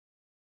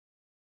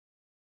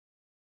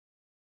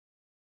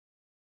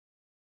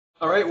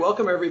All right,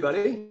 welcome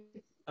everybody.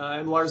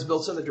 I'm Lars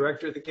Bilson, the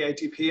director of the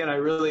KITP, and I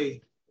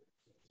really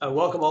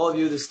welcome all of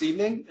you this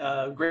evening.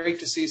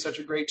 Great to see such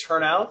a great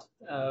turnout.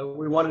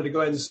 We wanted to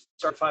go ahead and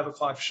start 5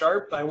 o'clock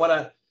sharp. I want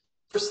to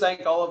first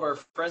thank all of our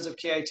friends of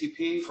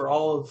KITP for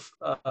all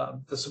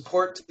of the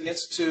support to the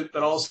Institute,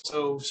 but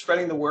also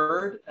spreading the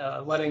word,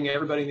 letting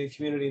everybody in the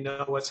community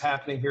know what's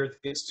happening here at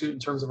the Institute in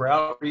terms of our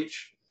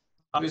outreach.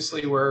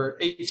 Obviously, we're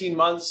 18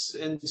 months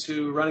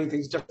into running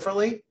things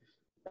differently.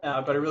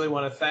 But I really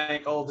want to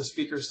thank all of the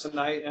speakers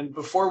tonight. And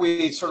before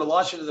we sort of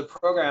launch into the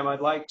program,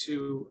 I'd like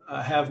to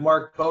have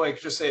Mark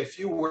Bowick just say a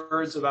few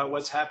words about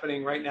what's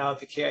happening right now at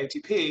the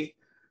KITP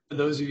for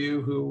those of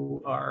you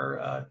who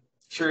are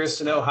curious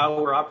to know how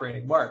we're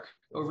operating. Mark,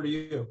 over to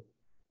you.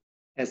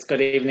 Yes,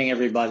 good evening,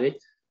 everybody.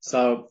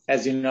 So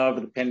as you know, over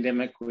the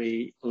pandemic,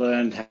 we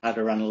learned how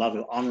to run a lot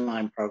of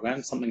online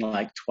programs, something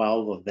like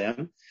 12 of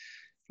them.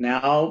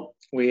 Now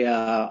we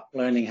are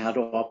learning how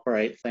to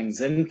operate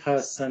things in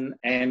person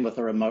and with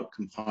a remote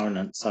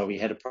component. So we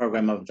had a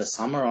program over the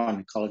summer on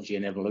ecology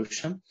and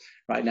evolution.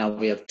 Right now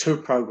we have 2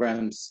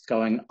 programs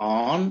going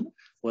on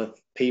with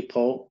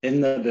people in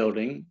the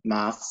building,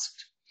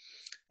 masked.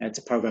 It's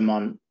a program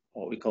on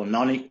what we call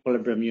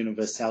non-equilibrium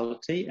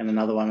universality and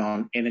another one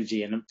on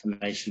energy and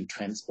information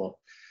transport.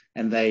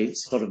 And they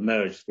sort of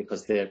merged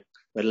because they're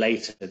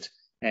related.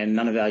 And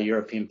none of our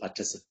European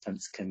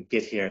participants can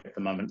get here at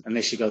the moment,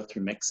 unless you go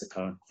through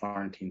Mexico and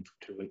quarantine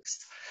for 2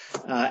 weeks.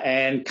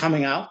 And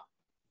coming up,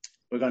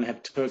 we're going to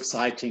have 2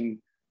 exciting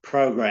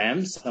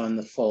programs. So in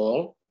the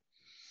fall,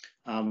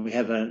 we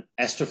have an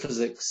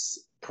astrophysics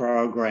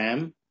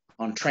program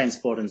on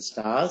transport and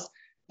stars,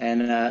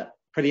 and a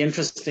pretty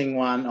interesting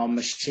one on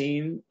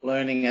machine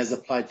learning as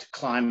applied to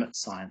climate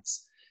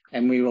science.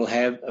 And we will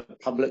have a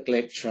public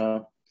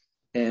lecture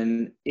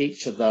in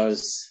each of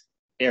those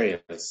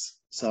areas.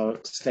 So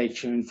stay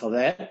tuned for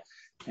that.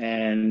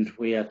 And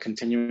we are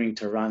continuing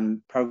to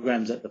run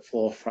programs at the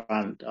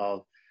forefront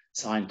of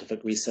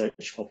scientific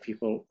research for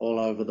people all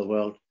over the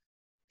world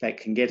that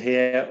can get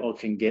here or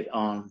can get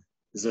on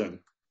Zoom.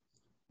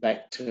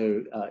 Back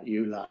to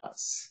you,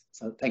 Lars.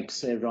 So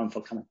thanks everyone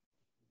for coming.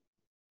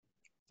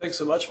 Thanks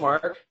so much,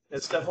 Mark.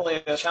 It's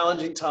definitely a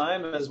challenging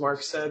time. As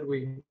Mark said,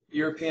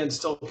 Europeans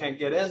still can't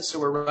get in, so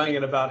we're running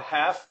at about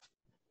half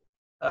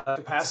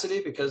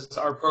capacity because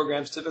our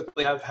programs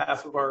typically have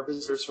half of our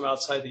visitors from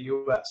outside the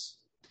US.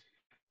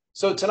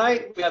 So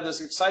tonight we have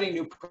this exciting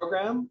new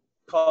program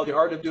called The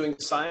Art of Doing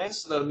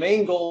Science. The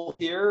main goal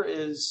here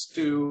is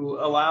to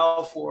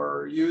allow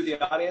for you, the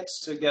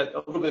audience, to get a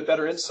little bit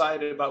better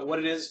insight about what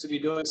it is to be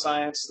doing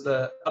science,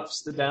 the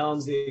ups, the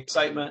downs, the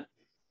excitement.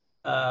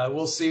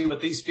 We'll see what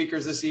these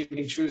speakers this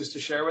evening choose to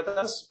share with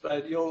us,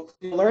 but you'll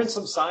learn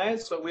some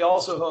science, but we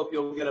also hope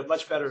you'll get a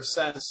much better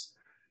sense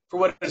for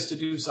what it is to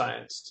do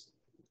science.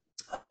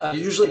 You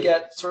usually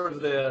get sort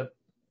of the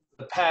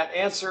pat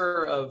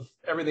answer of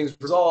everything's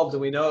resolved and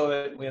we know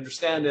it, we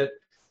understand it.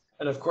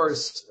 And of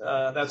course,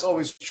 that's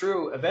always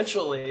true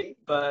eventually,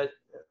 but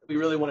we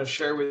really want to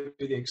share with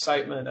you the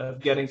excitement of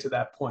getting to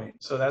that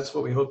point. So that's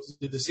what we hope to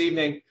do this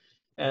evening.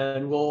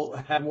 And we'll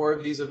have more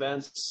of these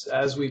events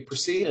as we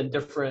proceed in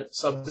different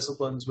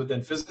subdisciplines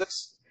within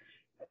physics.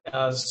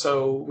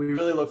 So we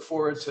really look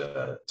forward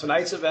to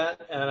tonight's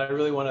event, and I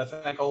really want to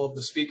thank all of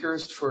the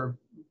speakers for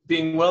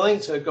being willing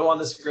to go on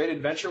this great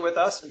adventure with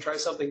us and try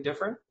something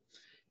different.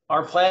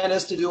 Our plan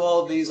is to do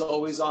all of these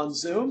always on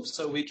Zoom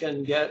so we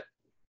can get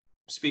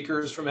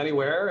speakers from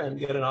anywhere and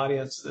get an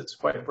audience that's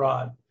quite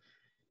broad.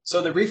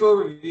 So the brief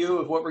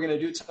overview of what we're going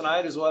to do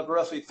tonight is we'll have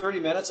roughly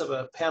 30 minutes of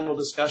a panel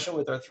discussion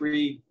with our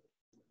 3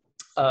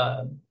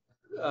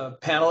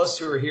 panelists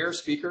who are here,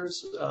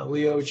 speakers,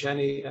 Leo,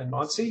 Jenny, and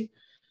Mansi.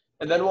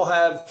 And then we'll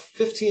have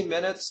 15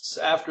 minutes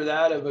after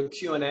that of a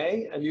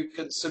Q&A, and you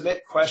can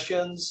submit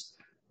questions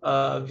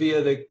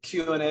via the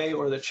Q&A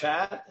or the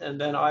chat, and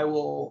then I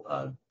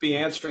will be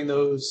answering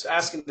those,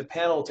 asking the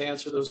panel to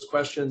answer those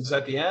questions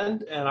at the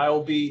end, and I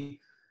will be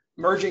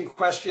merging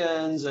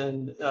questions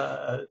and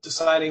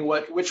deciding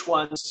which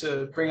ones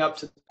to bring up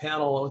to the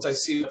panel once I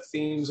see what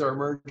themes are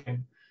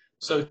emerging.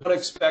 So don't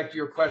expect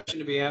your question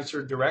to be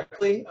answered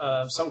directly.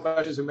 Some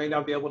questions we may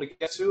not be able to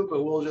get to,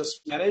 but we'll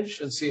just manage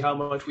and see how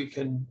much we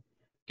can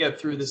get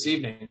through this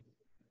evening.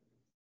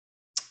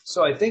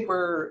 So I think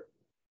we're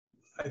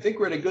at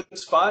a good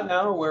spot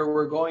now where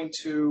we're going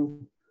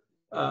to,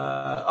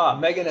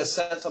 Megan has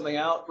sent something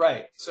out.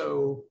 Right.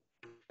 So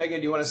Megan,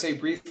 do you want to say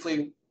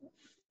briefly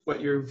what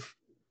you've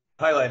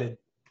highlighted?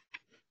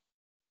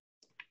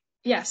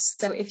 Yes,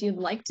 so if you'd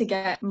like to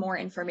get more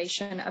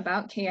information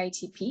about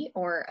KITP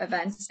or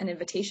events and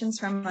invitations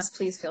from us,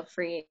 please feel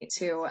free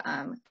to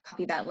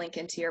copy that link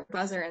into your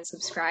browser and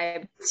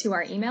subscribe to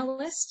our email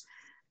list,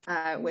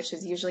 which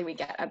is usually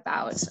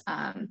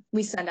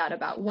we send out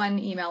about 1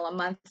 email a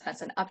month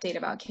that's an update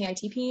about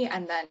KITP,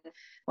 and then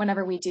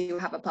whenever we do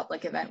have a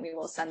public event, we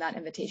will send that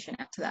invitation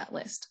out to that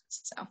list.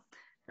 So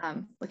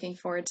looking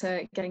forward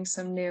to getting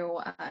some new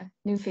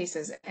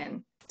faces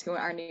in to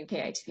our new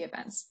KITP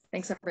events.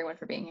 Thanks everyone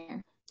for being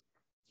here.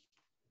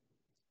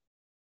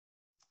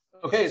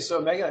 Okay, so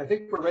Megan, I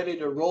think we're ready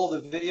to roll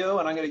the video,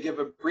 and I'm going to give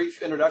a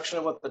brief introduction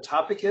of what the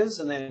topic is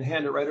and then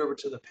hand it right over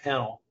to the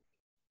panel.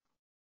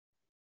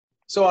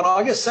 So on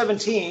August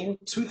 17,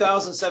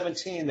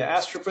 2017, the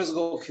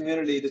astrophysical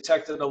community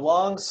detected a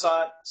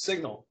long-sought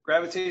signal,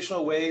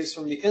 gravitational waves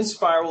from the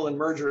in-spiral and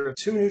merger of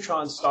two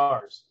neutron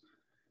stars.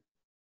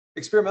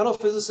 Experimental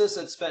physicists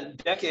had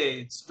spent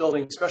decades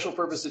building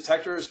special-purpose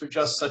detectors for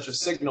just such a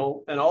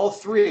signal, and all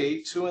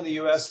three, two in the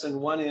US and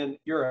one in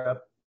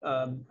Europe,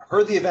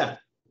 heard the event,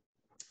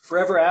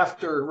 forever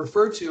after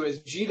referred to as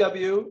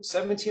GW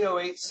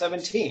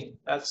 1708-17.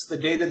 That's the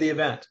date of the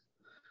event.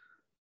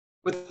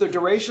 With the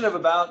duration of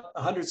about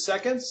 100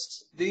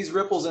 seconds, these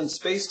ripples in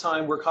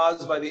space-time were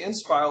caused by the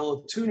in-spiral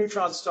of two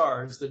neutron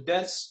stars, the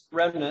dense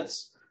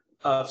remnants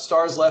of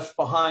stars left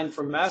behind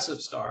from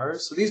massive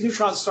stars. So these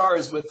neutron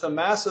stars, with the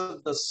mass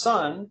of the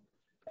sun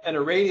and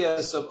a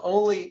radius of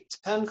only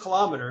 10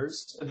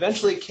 kilometers,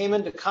 eventually came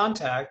into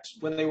contact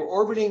when they were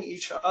orbiting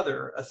each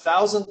other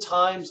 1,000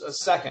 times a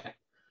second,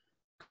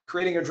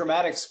 creating a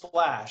dramatic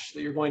splash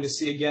that you're going to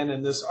see again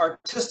in this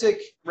artistic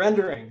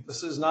rendering.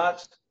 This is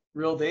not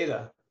real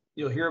data.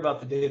 You'll hear about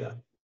the data.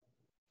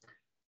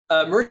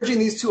 Merging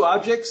these two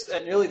objects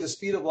at nearly the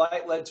speed of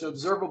light led to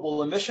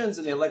observable emissions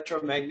in the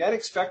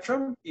electromagnetic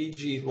spectrum,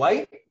 e.g.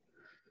 light.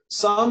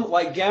 Some,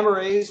 like gamma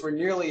rays, were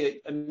nearly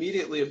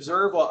immediately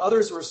observed, while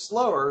others were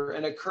slower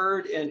and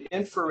occurred in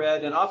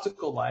infrared and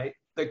optical light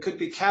that could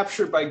be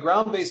captured by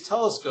ground-based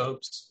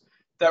telescopes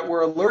that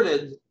were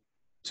alerted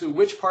to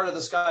which part of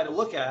the sky to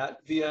look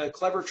at via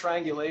clever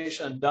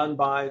triangulation done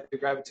by the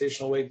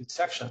gravitational wave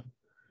detection.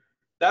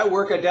 That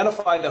work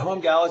identified the home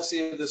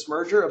galaxy of this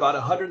merger about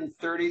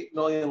 130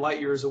 million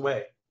light years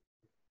away.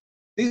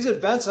 These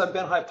events have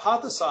been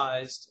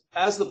hypothesized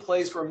as the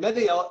place where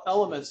many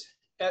elements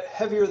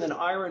heavier than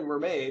iron were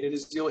made, and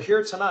as you'll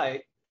hear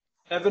tonight,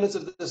 evidence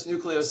of this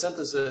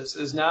nucleosynthesis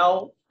is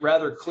now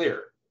rather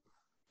clear.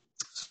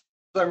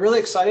 So I'm really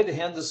excited to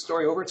hand this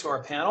story over to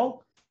our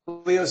panel.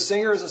 Leo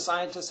Singer is a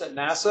scientist at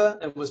NASA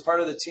and was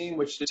part of the team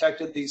which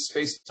detected these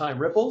space-time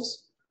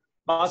ripples.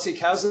 Mansi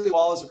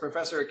Kasliwal is a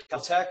professor at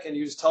Caltech and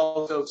used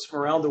telescopes from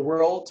around the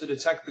world to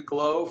detect the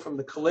glow from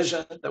the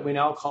collision that we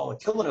now call a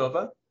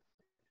kilonova.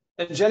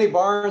 And Jenny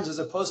Barnes is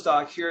a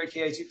postdoc here at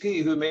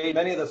KITP who made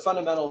many of the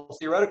fundamental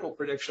theoretical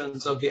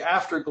predictions of the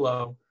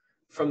afterglow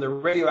from the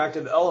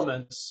radioactive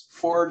elements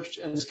forged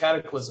in this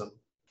cataclysm.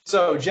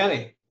 So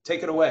Jenny,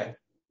 take it away.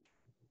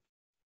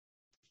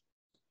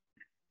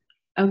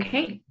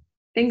 Okay,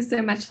 thanks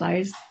so much,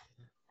 Lars.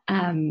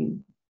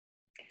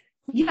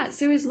 Yeah,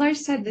 so as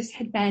Lars said, this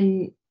had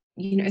been,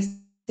 a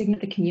signal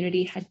the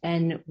community had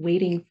been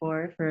waiting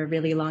for a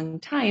really long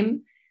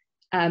time.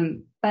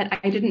 But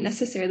I didn't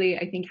necessarily,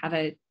 I think, have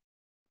a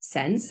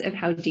sense of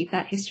how deep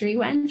that history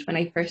went when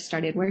I first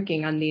started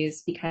working on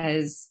these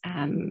because,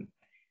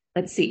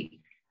 let's see,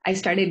 I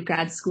started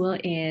grad school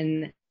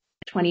in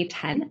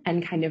 2010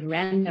 and kind of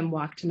random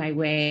walked my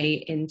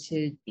way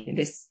into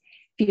this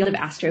field of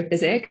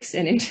astrophysics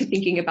and into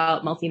thinking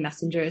about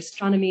multi-messenger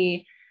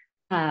astronomy.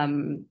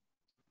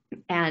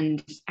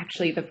 And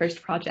actually the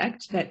first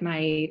project that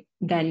my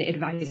then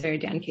advisor,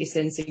 Dan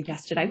Kaysen,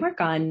 suggested I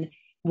work on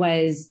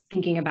was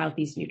thinking about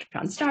these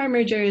neutron star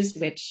mergers,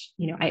 which,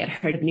 I had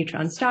heard of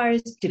neutron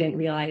stars, didn't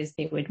realize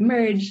they would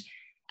merge,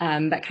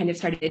 but kind of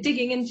started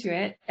digging into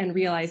it and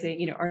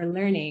realizing, or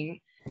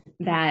learning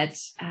that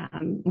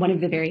one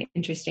of the very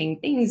interesting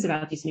things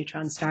about these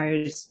neutron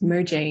stars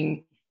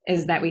merging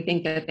is that we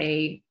think that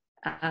they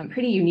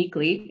pretty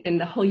uniquely in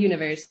the whole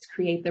universe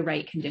create the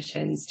right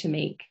conditions to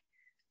make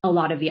a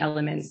lot of the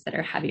elements that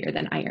are heavier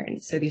than iron.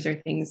 So these are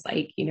things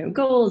like,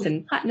 gold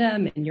and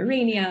platinum and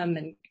uranium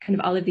and kind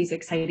of all of these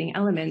exciting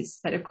elements.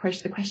 But of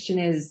course, the question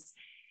is,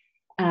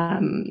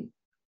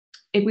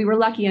 if we were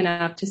lucky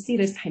enough to see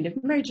this kind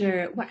of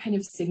merger, what kind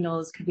of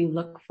signals could we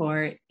look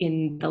for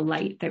in the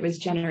light that was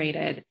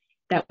generated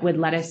that would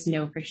let us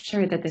know for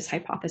sure that this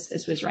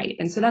hypothesis was right?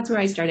 And so that's where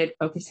I started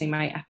focusing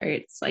my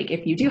efforts. Like,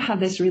 if you do have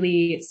this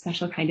really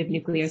special kind of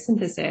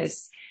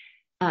nucleosynthesis,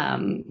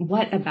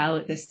 what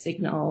about the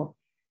signal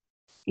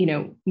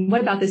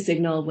what about the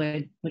signal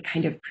would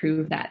kind of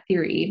prove that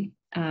theory?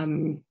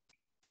 And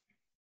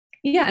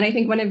I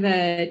think one of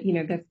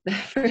the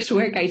first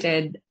work I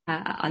did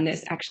on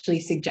this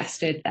actually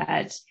suggested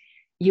that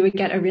you would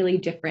get a really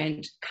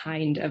different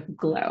kind of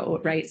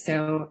glow, right?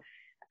 So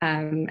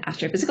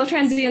astrophysical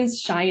transients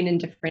shine in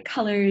different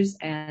colors,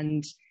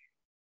 and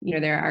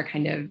there are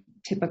kind of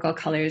typical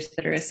colors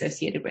that are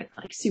associated with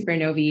like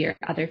supernovae or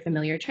other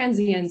familiar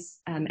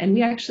transients. And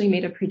we actually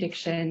made a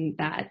prediction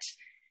that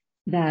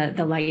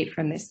the light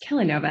from this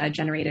kilonova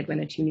generated when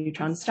the two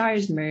neutron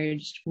stars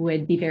merged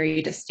would be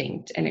very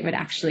distinct, and it would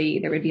actually,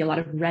 there would be a lot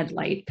of red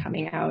light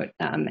coming out,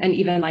 and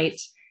even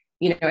light,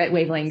 at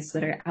wavelengths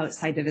that are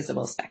outside the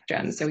visible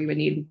spectrum. So we would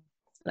need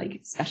like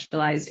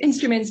specialized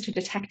instruments to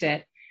detect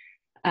it.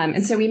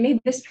 And so we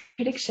made this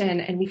prediction,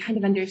 and we kind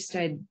of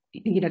understood,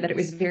 that it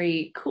was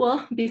very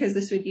cool because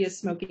this would be a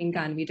smoking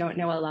gun. We don't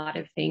know a lot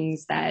of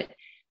things that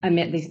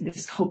emit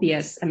this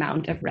copious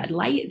amount of red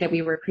light that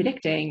we were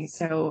predicting.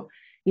 So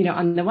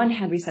on the one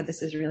hand, we said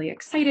this is really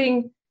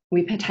exciting.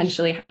 We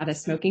potentially have a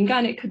smoking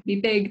gun. It could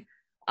be big.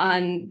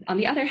 On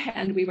the other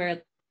hand, we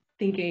were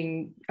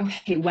thinking,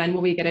 okay, when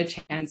will we get a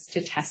chance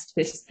to test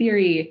this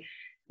theory?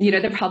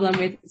 The problem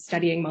with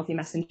studying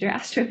multi-messenger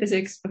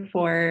astrophysics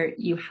before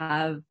you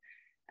have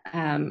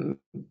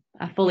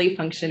a fully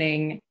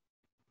functioning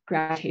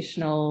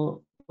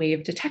gravitational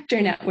wave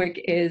detector network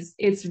is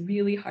it's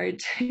really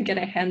hard to get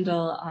a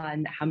handle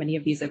on how many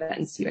of these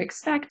events you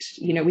expect.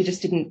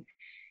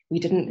 We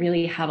didn't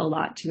really have a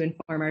lot to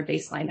inform our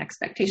baseline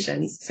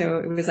expectations. So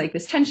it was like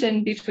this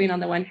tension between,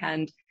 on the one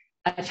hand,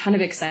 a ton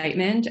of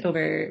excitement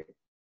over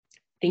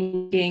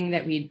thinking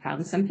that we'd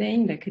found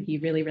something that could be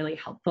really, really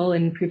helpful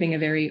in proving a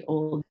very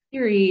old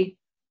theory.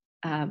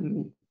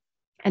 And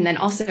then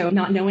also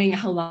not knowing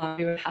how long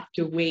we would have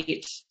to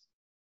wait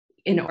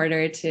in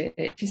order to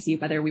see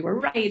whether we were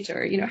right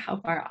or, how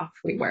far off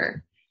we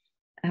were.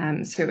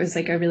 So it was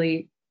like a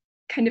really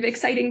kind of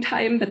exciting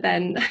time, but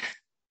then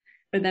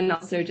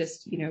also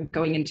just,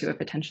 going into a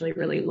potentially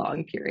really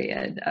long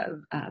period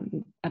of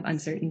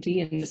uncertainty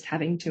and just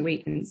having to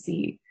wait and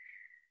see.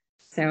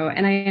 So,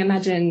 and I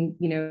imagine,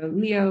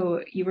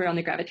 Leo, you were on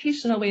the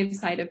gravitational wave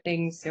side of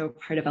things, so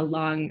part of a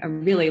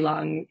really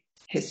long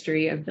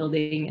history of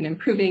building and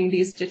improving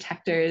these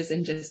detectors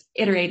and just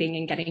iterating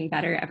and getting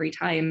better every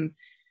time.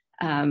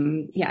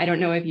 I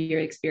don't know if your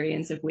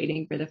experience of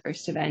waiting for the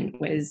first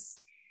event was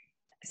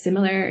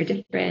similar or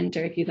different,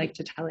 or if you'd like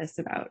to tell us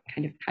about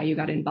kind of how you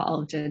got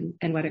involved and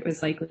what it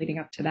was like leading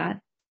up to that.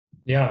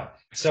 Yeah,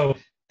 so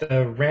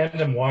the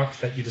random walk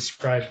that you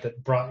described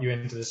that brought you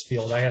into this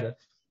field, I had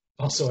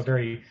also a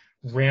very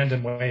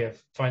random way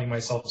of finding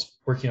myself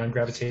working on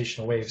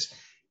gravitational waves.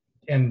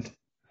 And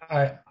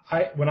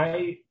when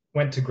I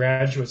went to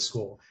graduate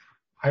school,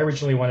 I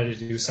originally wanted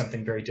to do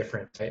something very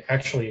different. I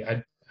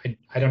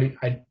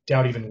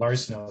doubt even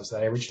Lars knows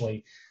that I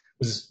originally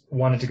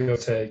wanted to go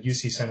to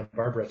UC Santa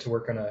Barbara to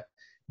work on a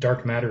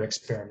dark matter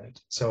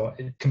experiment. So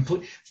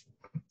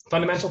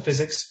fundamental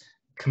physics,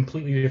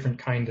 completely different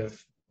kind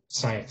of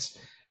science.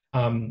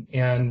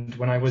 And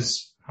when I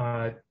was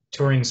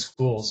touring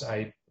schools,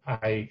 I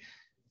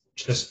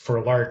just for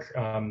a lark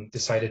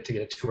decided to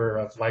get a tour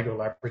of LIGO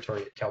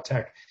laboratory at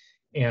Caltech.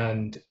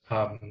 And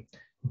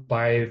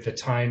by the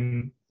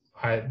time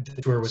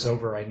the tour was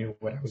over, I knew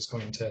what I was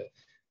going to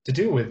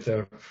do with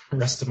the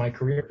rest of my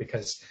career,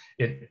 because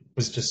it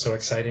was just so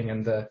exciting,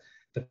 and the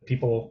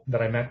people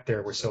that I met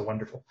there were so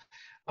wonderful.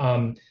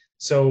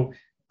 So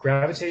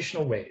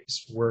gravitational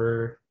waves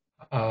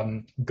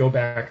go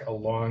back a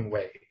long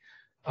way.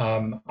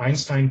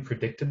 Einstein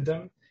predicted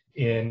them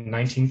in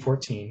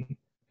 1914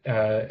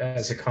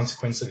 as a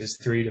consequence of his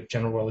theory of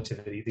general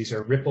relativity. These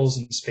are ripples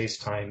in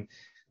space-time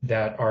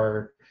that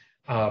are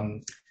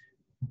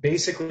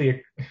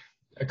basically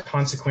a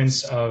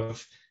consequence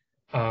of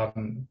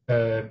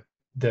the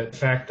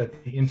fact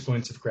that the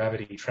influence of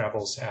gravity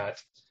travels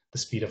at the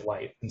speed of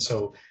light. And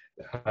so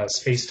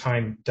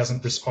space-time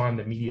doesn't respond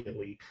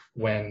immediately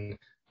when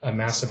a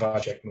massive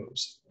object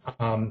moves.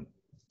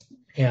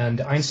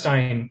 And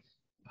Einstein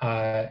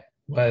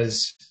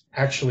was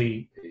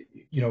actually,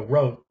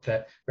 wrote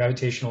that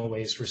gravitational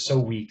waves were so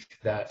weak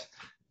that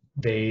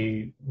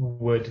they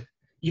would,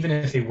 even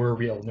if they were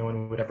real, no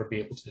one would ever be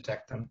able to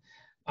detect them.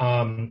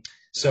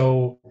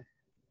 So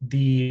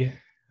the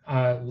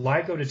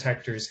LIGO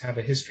detectors have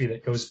a history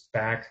that goes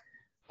back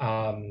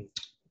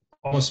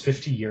almost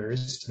 50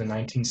 years to the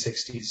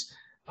 1960s.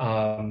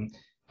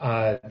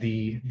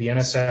 The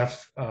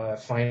NSF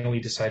finally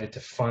decided to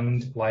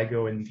fund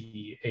LIGO in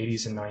the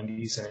 80s and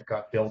 90s, and it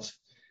got built.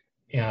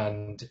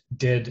 And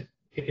it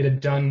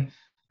had done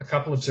a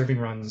couple observing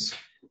runs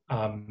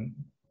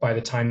by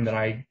the time that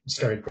I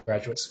started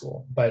graduate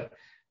school. But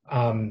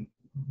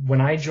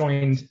when I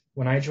joined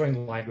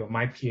LIGO,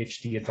 my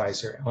PhD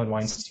advisor, Ellen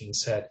Weinstein,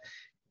 said,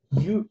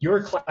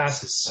 your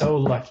class is so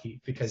lucky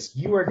because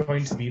you are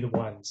going to be the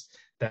ones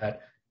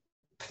that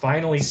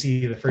finally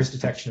see the first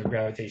detection of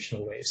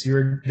gravitational waves.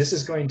 This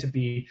is going to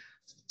be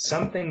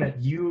something that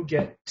you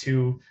get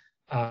to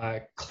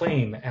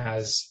claim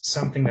as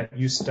something that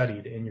you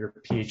studied in your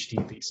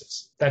PhD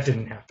thesis. That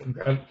didn't happen.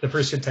 The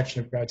first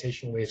detection of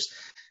gravitational waves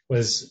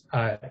was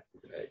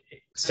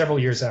several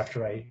years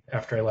after I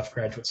left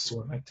graduate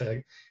school and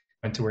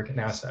went to work at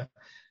NASA.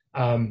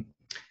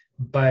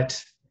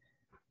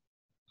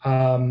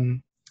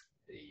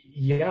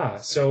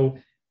 So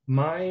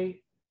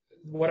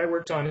what I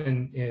work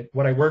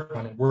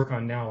on and work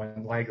on now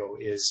in LIGO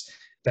is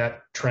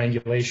that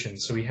triangulation.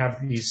 So we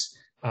have these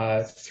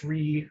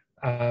three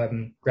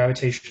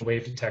gravitational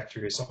wave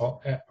detectors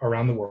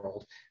around the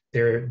world.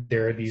 There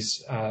are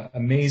these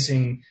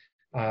amazing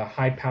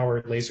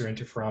high-powered laser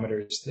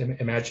interferometers.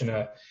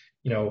 Imagine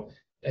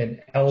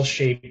an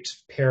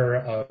L-shaped pair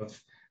of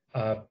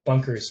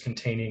bunkers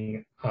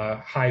containing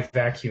high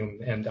vacuum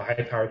and a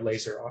high-powered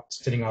laser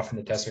sitting off in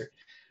the desert.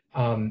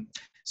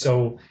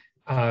 So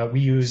we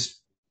use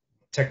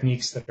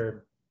techniques that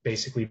are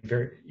basically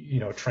very,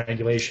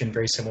 triangulation,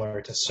 very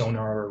similar to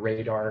sonar or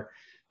radar.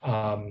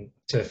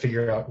 to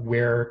figure out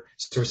where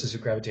sources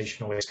of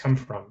gravitational waves come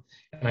from.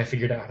 And I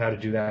figured out how to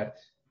do that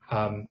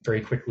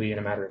very quickly in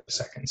a matter of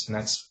seconds. And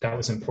that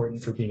was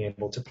important for being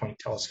able to point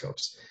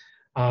telescopes.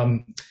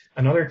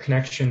 Another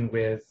connection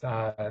with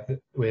the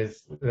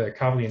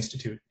Kavli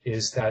Institute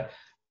is that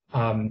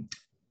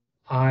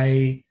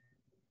I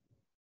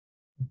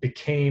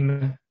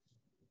became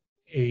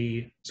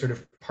a sort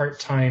of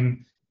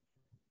part-time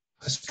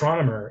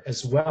astronomer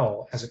as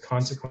well as a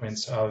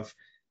consequence of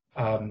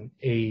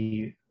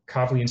a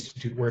Kavli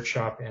Institute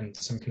workshop and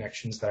some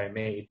connections that I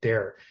made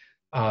there.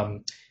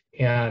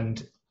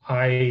 And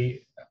I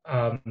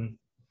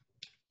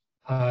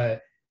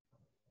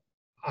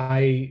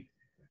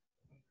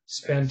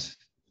spent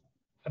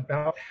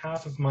about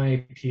half of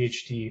my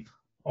PhD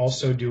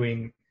also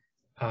doing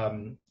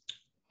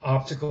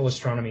optical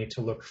astronomy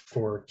to look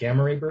for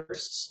gamma ray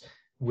bursts,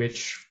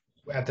 which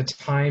at the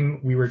time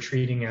we were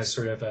treating as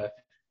sort of a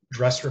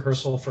dress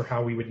rehearsal for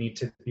how we would need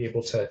to be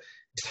able to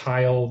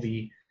tile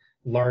the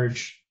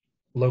large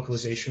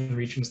localization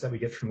regions that we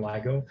get from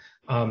LIGO.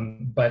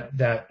 But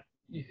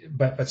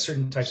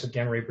certain types of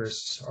gamma ray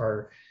bursts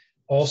are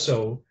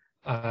also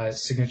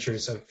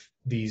signatures of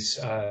these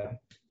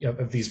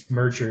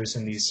mergers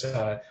and these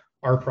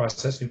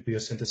R-process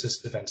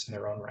nucleosynthesis events in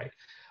their own right.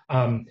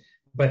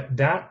 But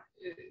that,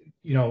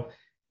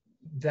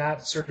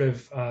 that sort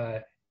of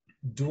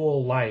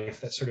dual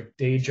life, that sort of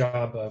day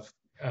job of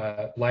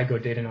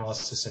LIGO data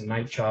analysis and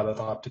night job of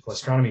optical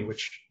astronomy,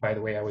 which, by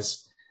the way, I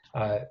was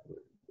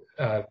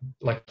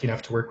lucky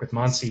enough to work with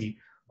Mansi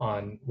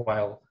on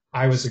while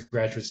I was a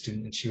graduate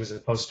student and she was a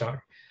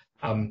postdoc,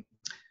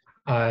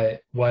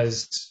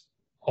 was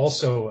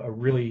also a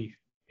really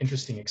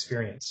interesting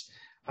experience.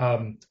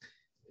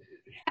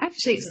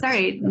 Actually,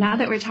 sorry, now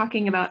that we're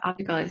talking about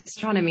optical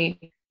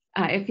astronomy,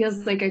 it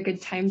feels like a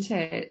good time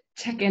to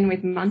check in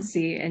with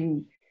Mansi.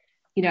 And,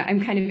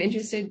 I'm kind of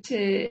interested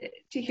to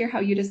hear how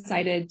you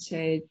decided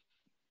to,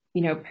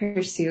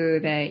 pursue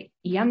the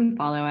EM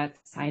follow-up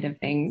side of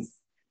things.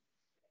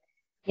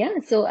 Yeah,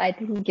 so I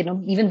think,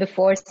 even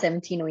before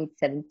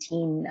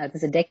 1708-17, it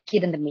was a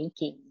decade in the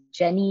making.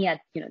 Jenny at,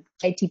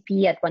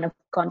 KITP at one of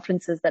the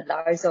conferences that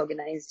Lars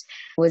organized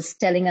was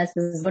telling us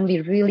this is going to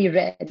be really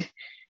red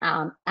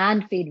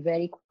and fade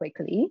very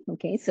quickly.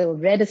 Okay, so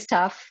red is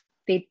tough,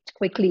 fade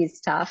quickly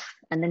is tough.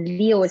 And then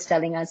Leo was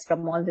telling us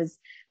from all his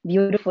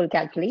beautiful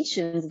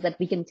calculations that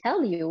we can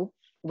tell you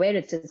where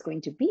it is going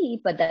to be,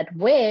 but that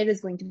where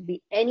is going to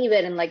be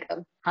anywhere in like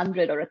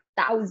 100 or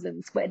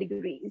 1,000 square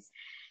degrees.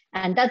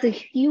 And that's a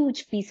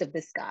huge piece of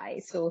the sky.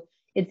 So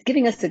it's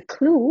giving us a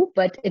clue,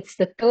 but it's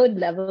the third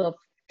level of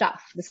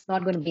tough. This is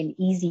not going to be an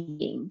easy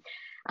game.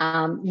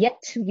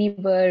 Yet we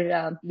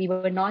were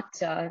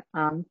not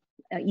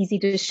easy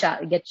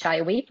to get shy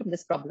away from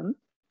this problem.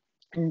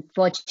 And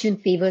fortune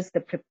favors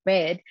the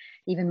prepared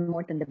even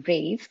more than the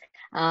brave.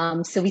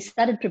 So we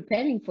started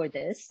preparing for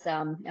this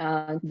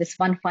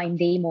one fine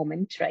day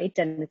moment, right?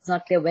 And it's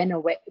not clear when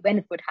it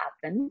would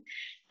happen.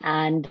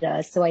 And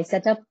so I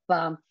set up,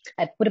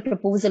 I put a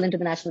proposal into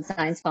the National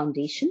Science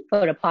Foundation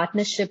for a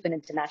partnership in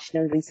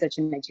international research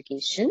and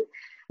education,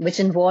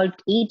 which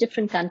involved 8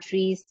 different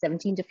countries,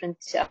 17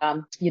 different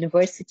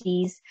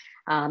universities.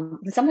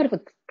 Somewhat of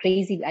a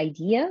crazy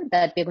idea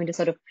that we're going to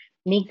sort of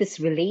make this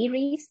relay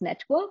race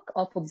network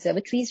of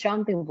observatories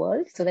around the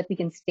world so that we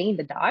can stay in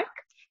the dark.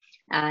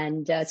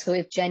 And so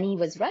if Jenny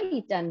was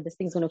right and this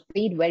thing's going to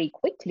fade very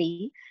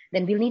quickly,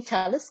 then we'll need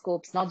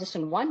telescopes, not just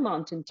on one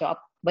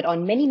mountaintop, but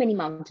on many, many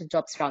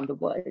mountaintops around the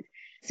world.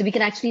 So we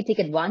can actually take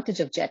advantage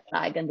of jet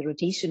lag and the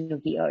rotation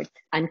of the Earth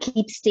and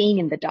keep staying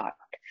in the dark.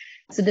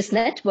 So this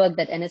network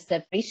that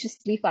NSF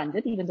graciously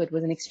funded, even though it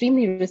was an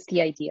extremely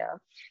risky idea,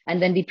 and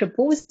when we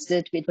proposed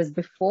it, it was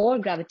before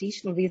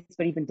gravitational waves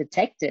were even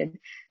detected.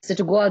 So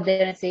to go out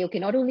there and say, okay,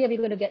 not only are we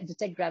going to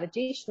detect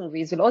gravitational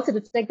waves, we'll also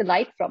detect the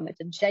light from it.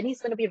 And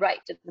Jenny's going to be right.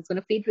 It's going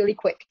to fade really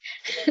quick.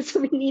 So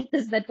we need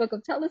this network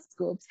of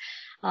telescopes.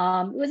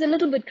 It was a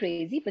little bit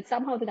crazy, but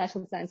somehow the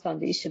National Science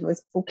Foundation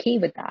was okay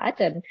with that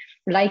and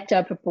liked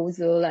our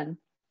proposal and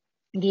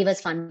gave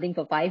us funding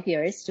for 5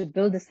 years to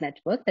build this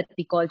network that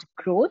we called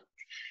GROWTH.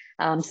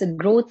 So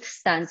GROWTH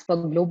stands for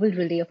Global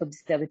Relay of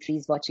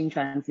Observatories Watching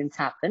Transients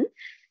Happen.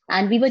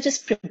 And we were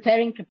just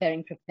preparing.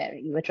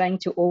 We were trying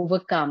to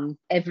overcome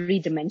every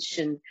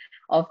dimension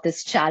of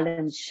this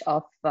challenge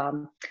of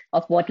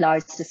what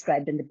Lars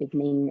described in the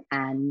beginning.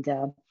 And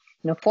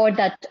for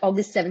that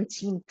August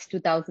 17th,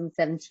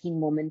 2017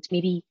 moment,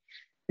 maybe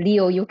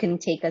Leo, you can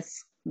take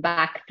us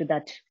back to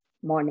that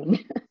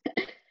morning.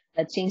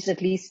 That changed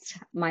at least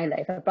my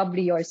life,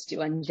 probably yours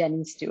too, and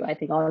Jenny's too. I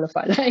think all of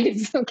our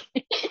lives.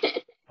 Okay.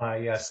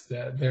 Yes,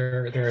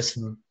 there are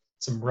some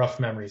rough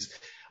memories.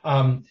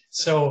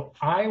 So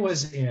I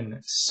was in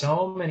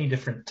so many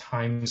different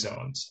time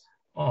zones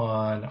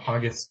on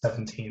August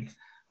 17th.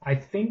 I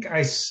think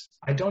I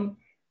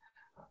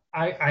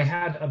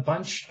had a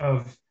bunch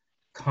of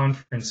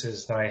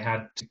conferences that I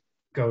had to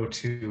go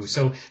to.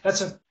 So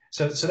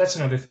that's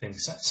another thing.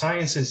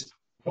 Science is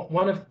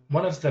one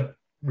of the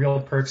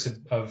real perks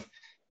of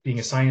being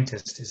a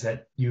scientist is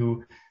that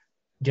you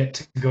get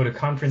to go to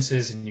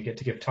conferences and you get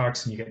to give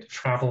talks and you get to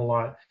travel a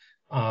lot.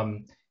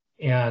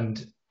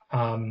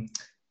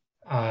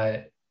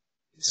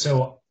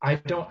 So I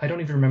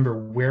don't even remember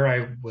where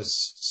I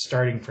was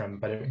starting from,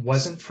 but it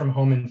wasn't from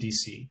home in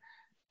DC.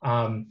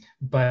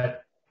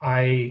 But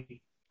I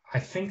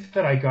think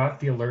that I got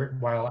the alert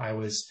while I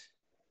was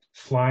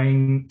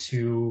flying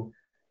to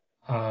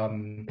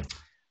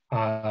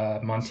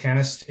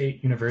Montana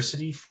State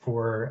University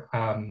for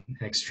an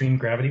extreme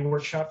gravity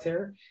workshop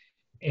there.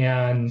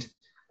 And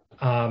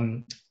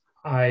I'm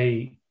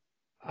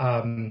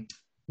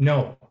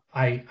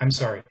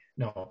sorry,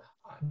 no,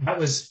 that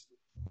was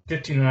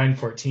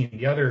 1509-14,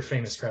 the other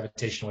famous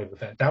gravitational wave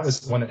event. That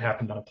was the one that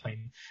happened on a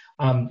plane.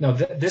 No,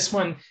 this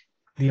one,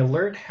 the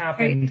alert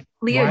happened.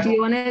 Right. Leo, do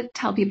you want to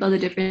tell people the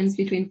difference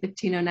between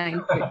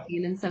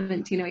 1509-14 and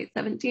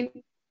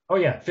 1708-17? Oh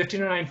yeah,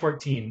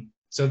 1509-14.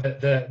 So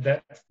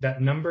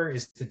that number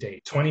is the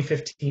date,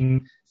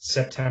 2015,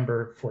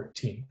 September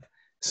 14th.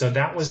 So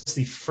that was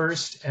the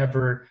first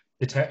ever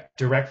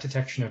direct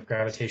detection of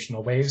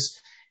gravitational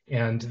waves,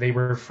 and they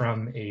were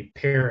from a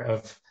pair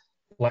of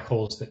black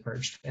holes that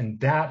merged. And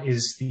that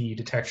is the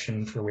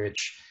detection for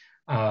which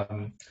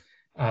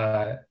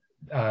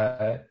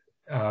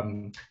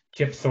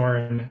Kip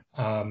Thorne,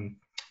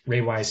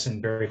 Ray Weiss,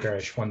 and Barry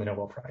Barish won the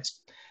Nobel Prize.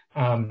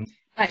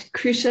 But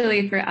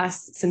crucially for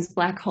us, since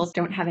black holes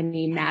don't have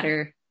any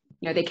matter,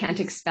 they can't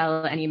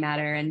expel any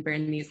matter and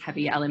burn these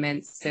heavy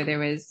elements. So there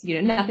was,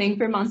 nothing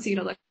for Mansi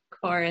to look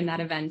for in that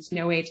event,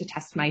 no way to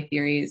test my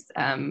theories.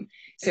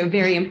 So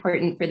very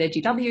important for the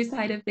GW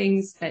side of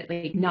things, but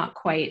like not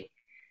quite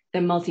the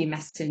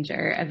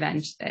multi-messenger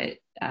event that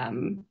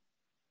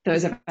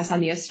those of us on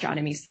the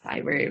astronomy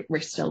side were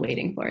still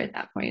waiting for at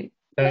that point.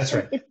 That's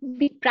right.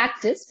 We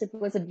practiced.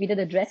 We did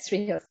a dress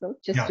rehearsal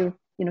just to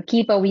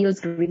keep our wheels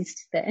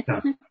greased there.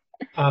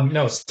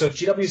 No, so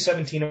GW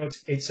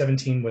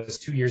 17817 was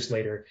 2 years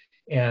later,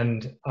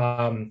 and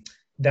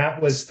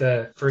that was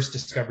the first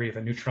discovery of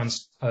a neutron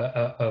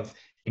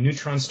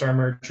star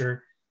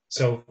merger.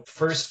 So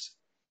first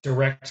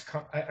direct,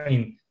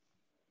 and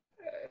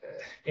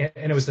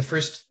it was the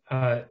first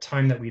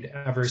time that we'd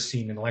ever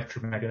seen an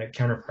electromagnetic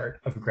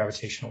counterpart of a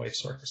gravitational wave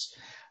source.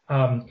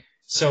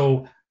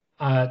 So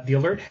the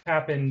alert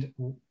happened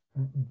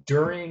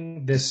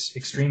during this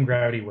extreme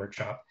gravity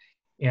workshop.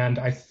 And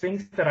I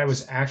think that I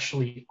was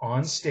actually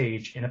on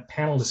stage in a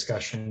panel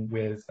discussion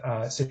with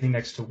sitting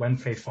next to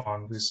Wenfei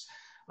Fong, who's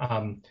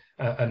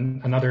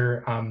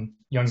another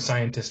young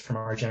scientist from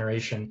our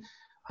generation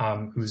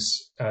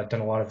who's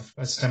done a lot of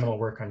seminal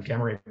work on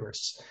gamma ray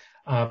bursts.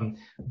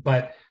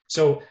 But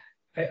so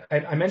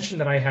I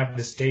mentioned that I have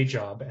this day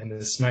job and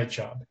this night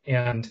job.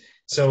 And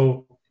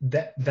so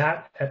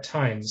that at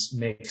times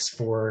makes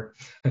for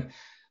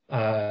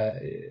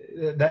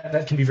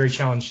that can be very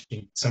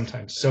challenging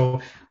sometimes.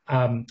 So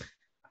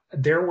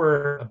there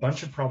were a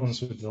bunch of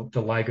problems with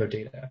the LIGO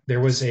data. There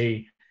was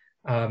a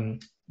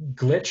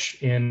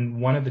glitch in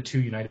one of the two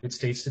United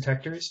States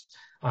detectors.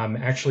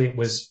 Actually, it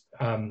was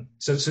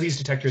so these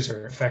detectors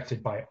are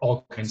affected by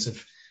all kinds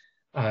of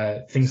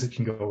things that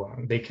can go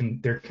wrong.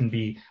 There can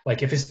be,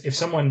 like, if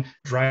someone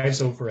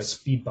drives over a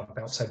speed bump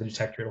outside the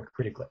detector, it'll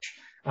create a glitch.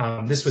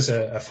 This was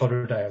a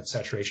photodiode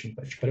saturation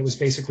glitch, but it was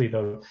basically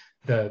the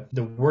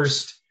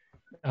worst,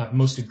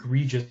 most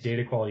egregious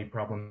data quality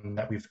problem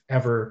that we've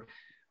ever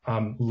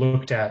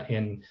looked at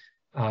in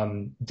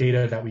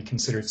data that we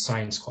considered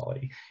science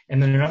quality.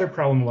 And then another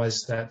problem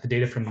was that the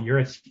data from the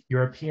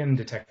European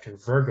detector,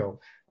 Virgo,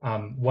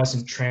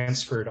 wasn't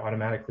transferred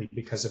automatically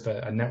because of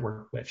a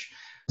network glitch.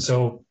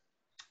 So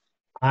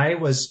I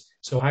was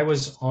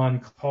on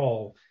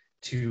call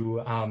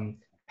to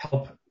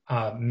help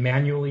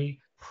manually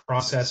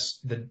process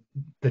the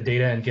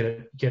data and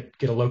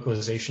get a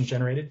localization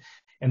generated.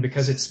 And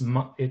because it's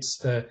the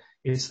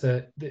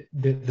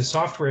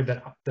software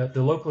that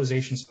the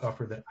localization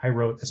software that I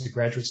wrote as a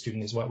graduate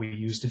student is what we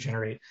use to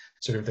generate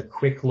sort of the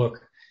quick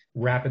look,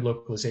 rapid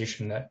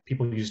localization that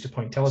people use to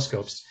point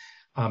telescopes.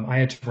 I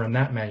had to run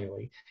that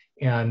manually.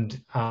 And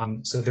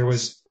so there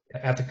was,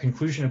 at the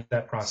conclusion of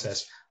that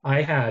process,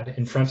 I had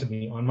in front of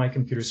me on my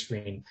computer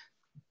screen,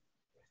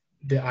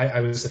 I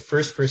was the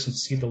first person to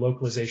see the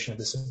localization of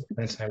this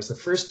event, and I was the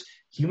first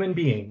human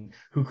being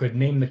who could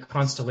name the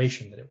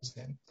constellation that it was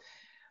in.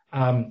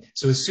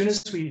 So as soon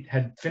as we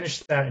had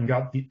finished that and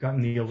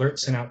gotten the alert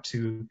sent out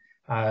to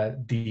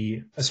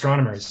the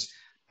astronomers,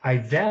 I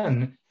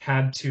then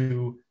had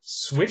to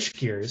switch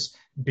gears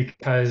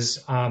because,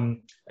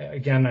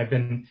 again, I've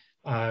been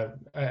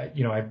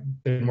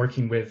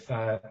working with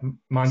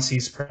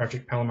Mansi's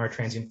project Palomar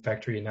Transient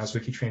Factory and now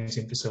Zwicky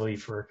Transient Facility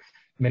for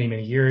many,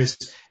 many years.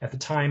 At the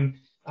time,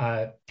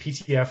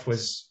 PTF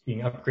was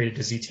being upgraded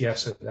to ZTF,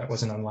 so that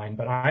wasn't online.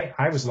 But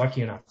I was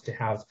lucky enough to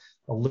have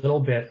a little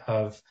bit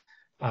of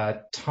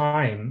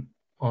time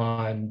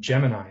on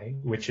Gemini,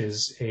 which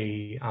is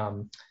a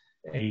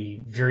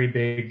very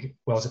big,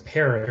 well, it's a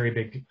pair of very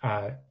big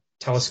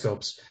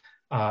telescopes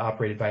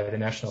operated by the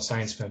National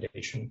Science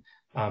Foundation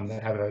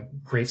that have a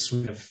great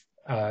suite of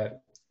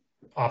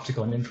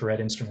optical and infrared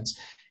instruments.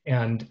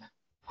 And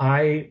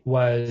I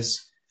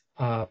was,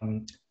 I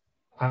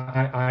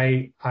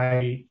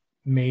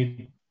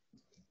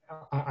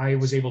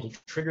was able to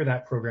trigger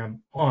that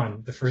program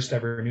on the first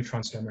ever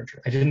neutron star merger.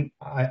 And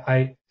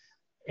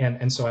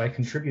so I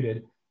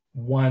contributed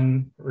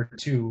one or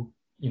two,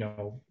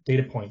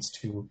 data points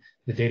to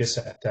the data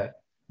set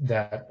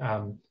that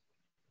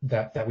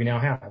we now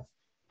have.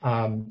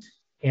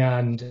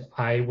 And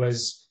I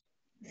was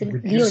So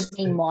Leo is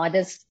being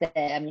modest there.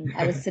 I mean,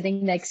 I was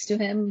sitting next to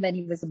him when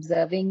he was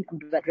observing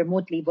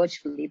remotely,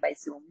 virtually by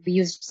Zoom. We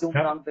used Zoom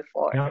long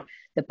before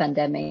the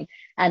pandemic.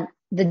 And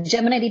the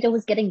Gemini data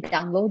was getting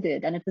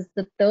downloaded. And it was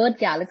the third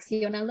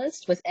galaxy on our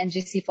list was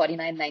NGC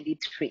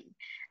 4993.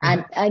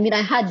 And I mean,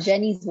 I had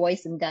Jenny's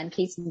voice and Dan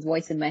Cason's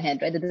voice in my head,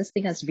 right? That this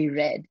thing has to be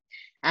read.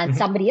 And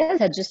somebody else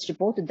had just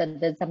reported that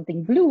there's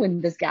something blue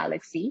in this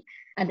galaxy.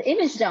 And the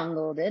image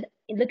downloaded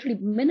literally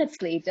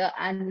minutes later,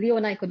 and Leo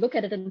and I could look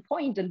at it and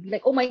point and be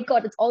like, oh my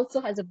God, it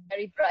also has a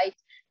very bright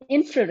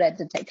infrared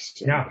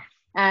detection. Yeah.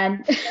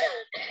 And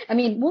I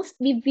mean,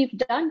 we've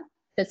done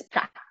this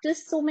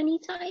practice so many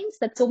times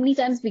that so many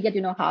times we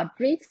get,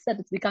 heartbreaks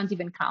that we can't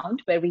even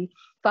count, where we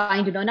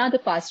find, another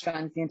fast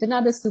transient,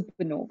 another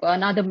supernova,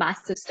 another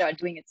massive star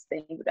doing its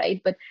thing,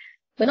 right? But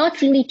not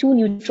really two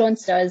neutron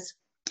stars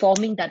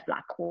forming that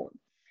black hole.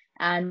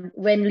 And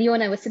when Leo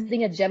and I were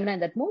sitting at Gemini at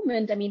that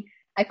moment, I mean,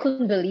 I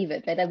couldn't believe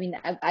it, right? I mean,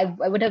 I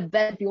would have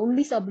bet we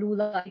only saw blue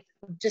light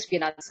would just be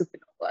another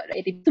supernova,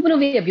 right?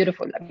 Supernovae are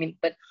beautiful, I mean,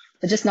 but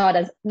just not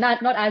as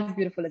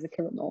beautiful as a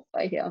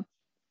kilonova here,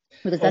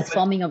 because that's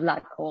forming a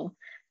black hole.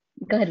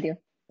 Go ahead, Leo.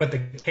 But the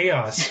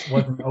chaos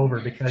wasn't over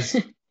because,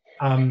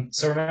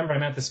 so remember,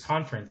 I'm at this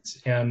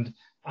conference and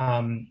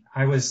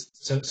I was,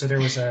 so there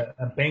was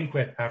a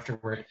banquet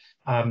afterward.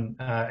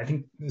 I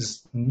think it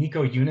was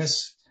Nico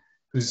Eunice,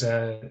 who's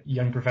a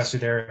young professor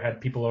there,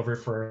 had people over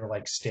for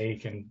like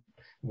steak and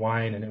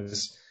wine, and it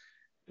was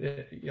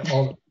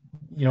all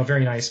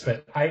very nice.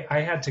 But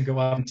I had to go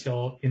up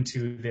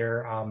into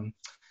their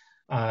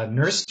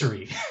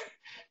nursery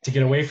to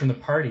get away from the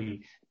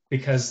party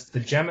because the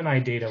Gemini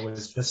data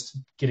was just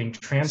getting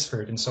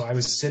transferred, and so I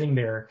was sitting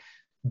there,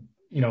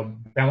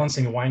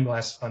 balancing a wine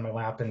glass on my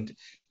lap and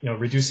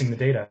reducing the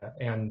data,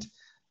 and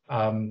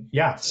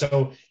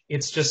so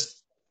it's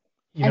just.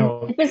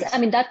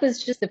 That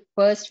was just the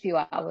first few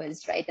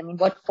hours, right? I mean,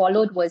 what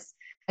followed was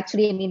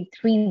actually,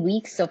 3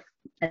 weeks of,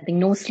 I think,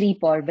 no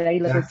sleep or very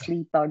little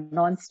sleep or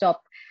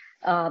nonstop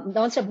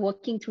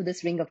working through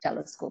this ring of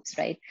telescopes,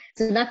 right?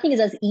 So nothing is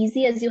as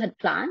easy as you had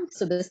planned.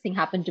 So this thing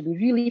happened to be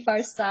really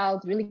far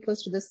south, really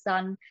close to the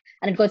sun,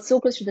 and it got so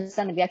close to the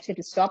sun that we actually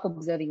had to stop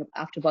observing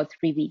after about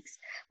 3 weeks.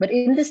 But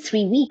in this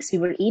 3 weeks, we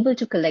were able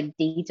to collect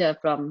data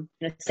from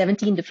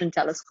 17 different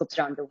telescopes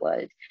around the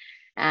world.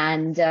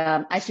 And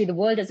actually, the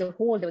world as a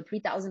whole, there were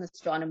 3,000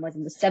 astronomers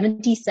in the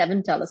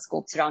 77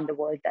 telescopes around the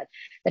world that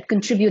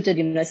contributed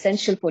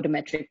essential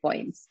photometric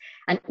points.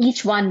 And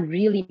each one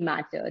really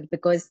mattered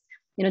because,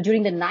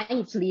 during the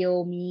night,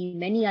 Leo, me,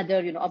 many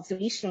other,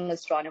 observational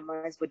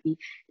astronomers would be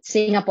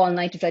staying up all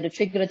night to try to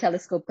trigger a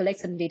telescope, collect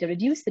some data,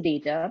 reduce the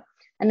data.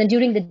 And then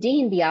during the day,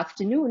 in the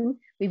afternoon,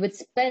 we would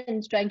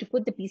spend trying to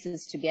put the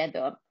pieces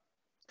together.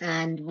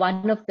 And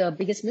one of the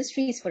biggest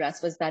mysteries for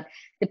us was that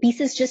the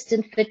pieces just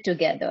didn't fit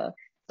together.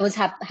 I was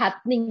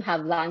happening to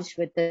have lunch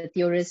with the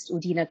theorist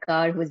Udina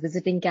Kar, who was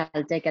visiting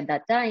Caltech at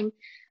that time.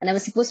 And I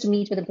was supposed to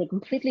meet with him for a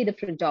completely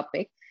different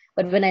topic.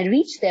 But when I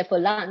reached there for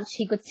lunch,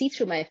 he could see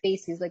through my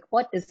face. He's like,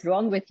 what is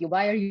wrong with you?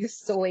 Why are you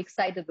so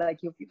excited?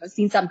 Like you've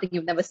seen something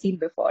you've never seen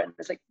before. And I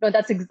was like, no,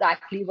 that's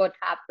exactly what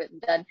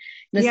happened. And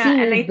seeing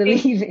is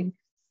believing.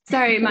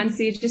 Sorry,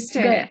 Mansi, just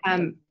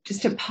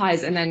to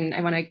pause, and then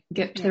I want to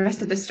get to the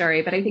rest of the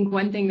story. But I think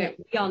one thing that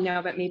we all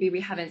know, but maybe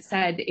we haven't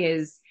said,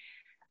 is,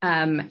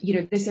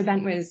 this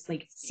event was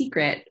like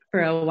secret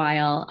for a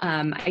while.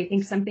 I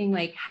think something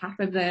like half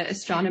of the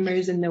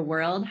astronomers in the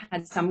world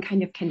had some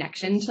kind of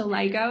connection to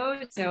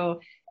LIGO.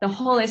 So the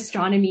whole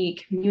astronomy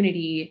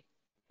community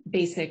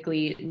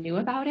basically knew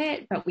about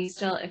it, but we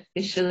still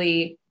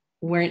officially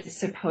weren't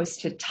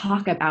supposed to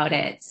talk about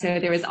it. So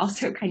there was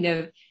also kind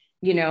of,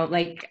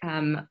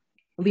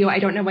 Leo, I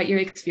don't know what your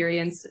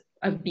experience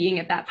of being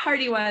at that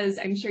party was.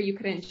 I'm sure you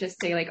couldn't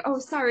just say like, oh,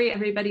 sorry,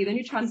 everybody, the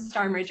neutron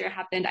star merger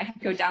happened. I have to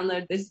go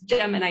download this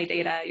Gemini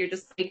data. You're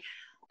just like,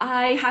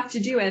 I have to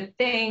do a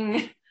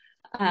thing.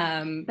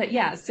 But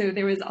yeah, so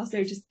there was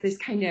also just this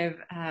kind of,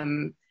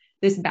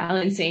 this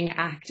balancing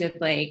act of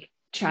like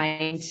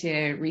trying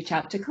to reach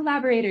out to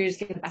collaborators,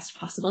 get the best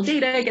possible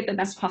data, get the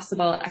best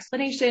possible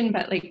explanation,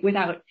 but like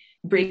without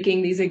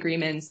breaking these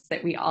agreements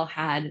that we all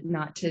had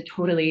not to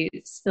totally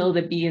spill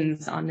the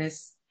beans on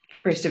this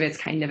first of its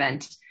kind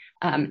event.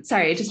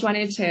 Sorry, I just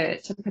wanted to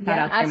put that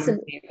out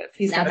absolutely. there.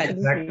 Please That's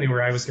exactly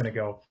where I was going to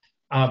go.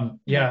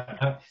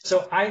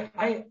 So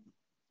I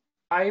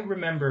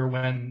remember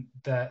when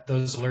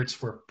those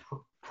alerts were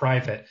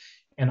private,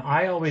 and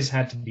I always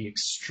had to be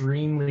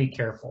extremely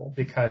careful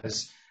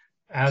because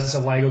as a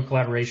LIGO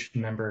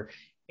collaboration member,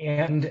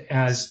 and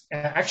as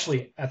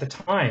actually at the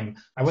time,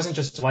 I wasn't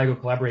just a LIGO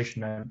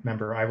collaboration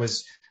member, I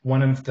was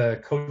one of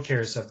the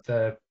co-chairs of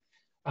the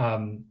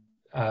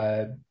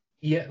LIGO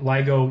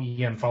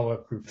EM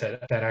follow-up group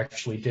that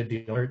actually did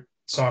the alert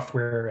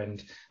software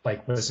and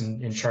like was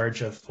in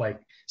charge of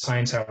like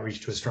science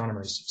outreach to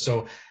astronomers.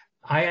 So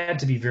I had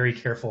to be very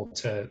careful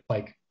to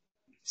like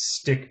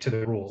stick to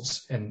the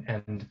rules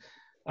and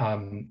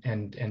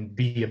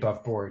be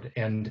above board.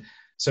 And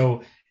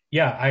so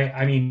yeah,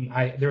 I mean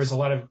there was a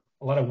lot of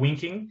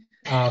winking,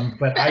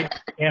 but I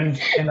think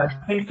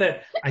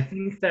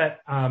that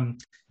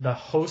the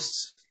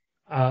hosts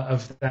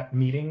of that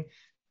meeting,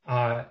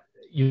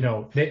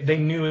 they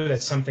knew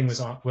that something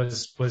was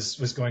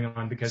going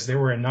on, because there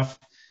were enough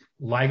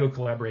LIGO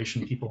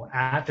collaboration people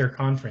at their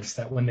conference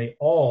that when they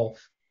all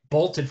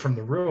bolted from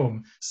the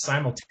room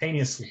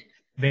simultaneously,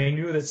 they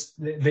knew that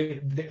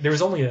there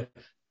was only a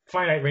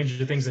finite range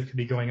of things that could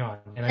be going on.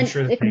 And I'm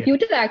sure that the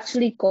computer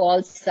actually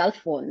calls cell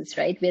phones,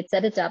 right? We had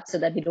set it up so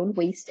that we don't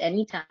waste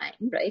any time,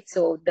 right?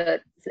 So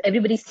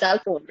everybody's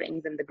cell phone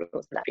rings in the group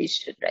of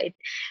collaboration, right?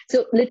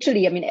 So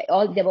literally, I mean,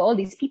 there were all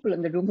these people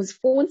in the room whose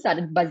phones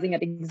started buzzing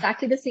at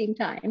exactly the same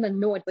time. And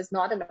no, it was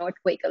not an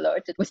earthquake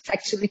alert. It was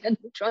actually a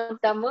neutron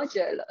star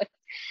merger alert.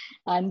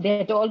 And they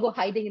had to all go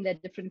hiding in their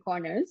different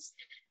corners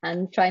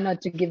and try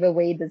not to give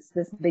away this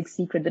big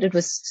secret. But it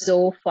was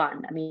so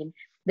fun. I mean,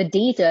 the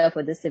data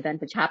for this event,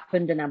 which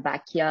happened in our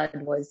backyard,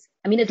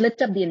 it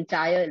lit up the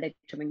entire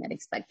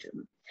electromagnetic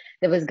spectrum.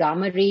 There was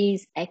gamma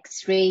rays,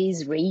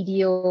 X-rays,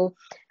 radio,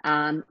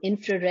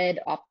 infrared,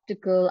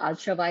 optical,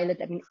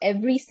 ultraviolet. I mean,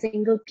 every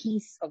single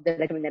piece of the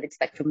electromagnetic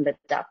spectrum lit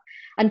up.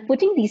 And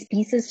putting these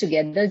pieces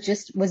together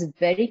just was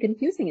very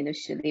confusing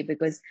initially,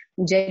 because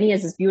Jenny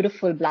has this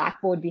beautiful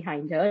blackboard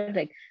behind her.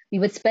 Like, we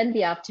would spend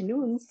the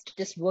afternoons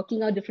just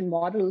working out different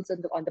models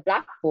on the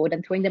blackboard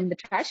and throwing them in the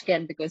trash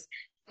can, because,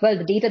 well,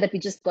 the data that we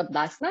just got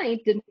last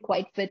night didn't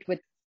quite fit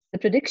with the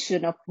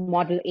prediction of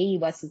model A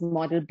versus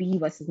model B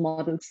versus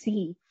model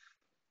C.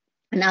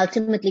 And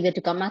ultimately, we had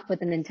to come up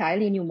with an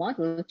entirely new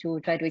model to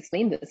try to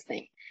explain this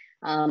thing.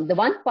 The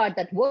one part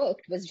that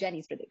worked was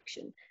Jenny's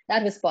prediction.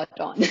 That was spot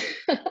on.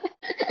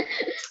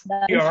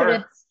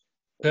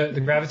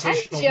 The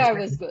gravitational... GR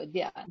was good,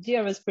 yeah.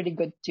 GR was pretty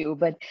good too.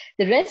 But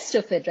the rest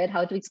of it, right,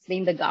 how to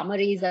explain the gamma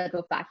rays at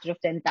a factor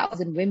of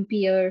 10,000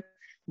 Wimpy.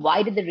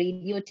 Why did the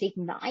radio take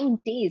 9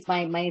 days?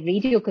 My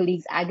radio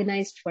colleagues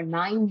agonized for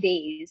 9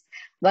 days,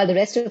 while the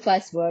rest of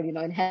us were,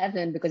 in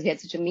heaven, because we had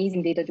such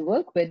amazing data to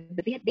work with.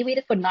 But they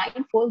waited for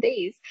 9 full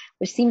days,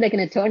 which seemed like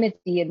an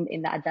eternity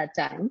at that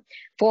time,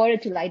 for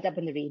it to light up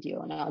in the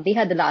radio. Now, they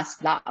had the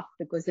last laugh,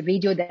 because the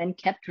radio then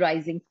kept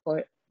rising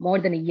for more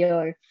than a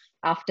year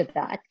after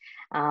that,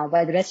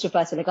 while the rest of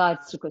us were like,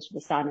 it's too close to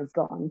the sun, it's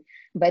gone.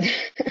 But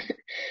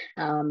yeah,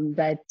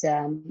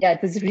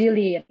 it was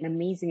really an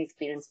amazing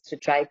experience to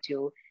try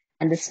to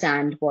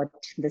understand what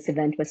this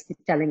event was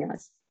telling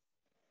us.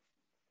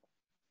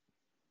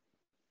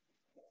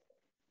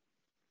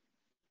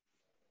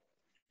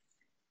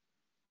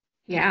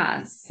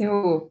 Yeah,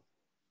 so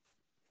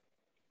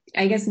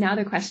I guess now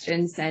the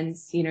question,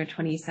 since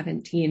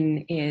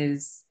 2017,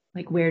 is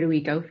like, where do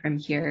we go from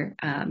here?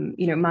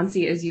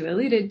 Mansi, as you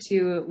alluded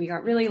to, we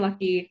got really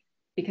lucky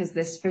because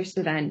this first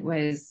event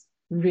was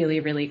really,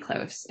 really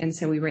close. And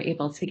so we were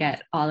able to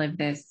get all of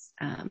this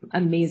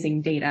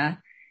amazing data.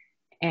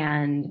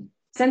 And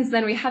since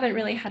then, we haven't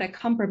really had a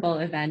comparable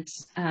event.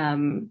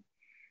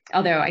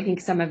 Although I think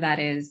some of that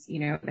is,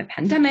 the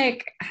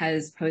pandemic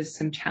has posed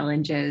some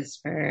challenges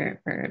for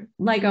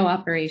LIGO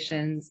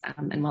operations.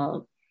 And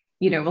we'll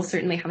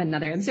certainly have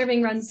another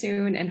observing run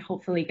soon and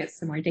hopefully get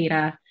some more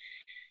data.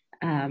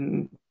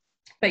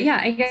 But yeah,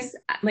 I guess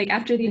like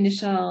after the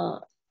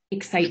initial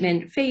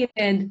excitement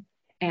faded,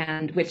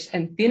 and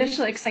the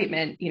initial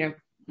excitement,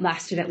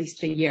 lasted at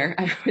least a year,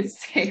 I would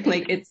say.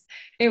 Like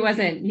it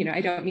wasn't,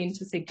 I don't mean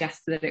to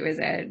suggest that it was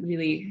a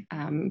really,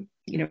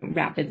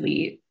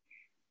 rapidly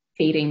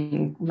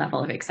fading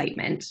level of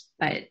excitement,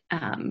 but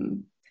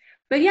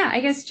yeah, I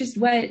guess just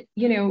what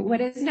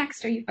is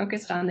next? Are you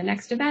focused on the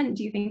next event?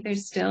 Do you think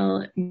there's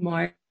still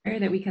more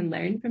that we can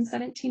learn from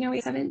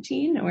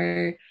 170817,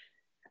 or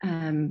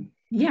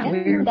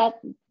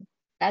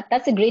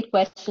that's a great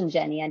question,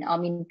 Jenny. And I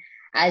mean,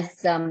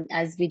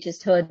 as we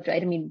just heard,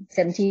 right? I mean,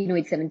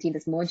 170817,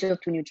 this merger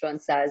of two neutron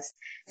stars,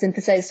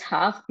 synthesized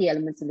half the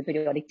elements in the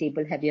periodic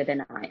table heavier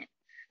than iron.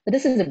 But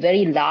this is a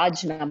very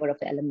large number of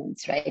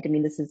elements, right? I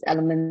mean, this is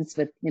elements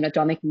with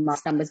atomic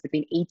mass numbers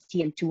between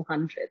 80 and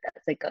 200.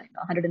 That's like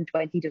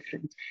 120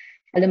 different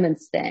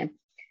elements there.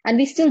 And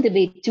we still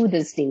debate to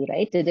this day,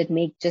 right? Did it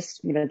make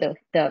just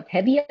the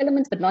heavy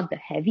elements, but not the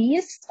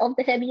heaviest of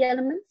the heavy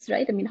elements,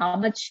 right? I mean, how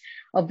much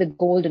of the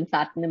gold and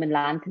platinum and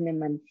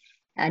lanthanum and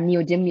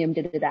neodymium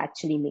did it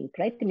actually make,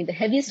 right? I mean, the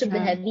heaviest of the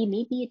heavy,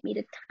 maybe it made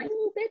a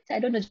tiny bit. I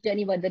don't know,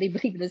 Jenny, whether they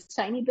believe it was a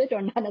tiny bit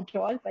or none at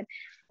all, but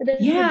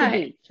there's a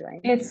debate, right?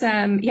 It's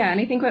and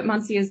I think what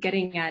Mansi is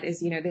getting at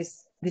is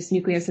this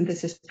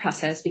nucleosynthesis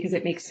process, because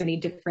it makes so many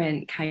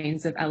different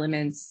kinds of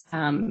elements.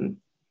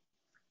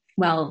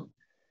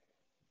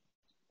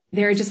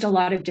 There are just a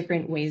lot of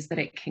different ways that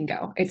it can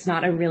go. It's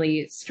not a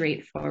really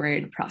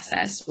straightforward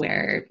process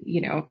where,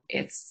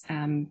 it's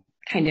kind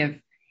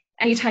of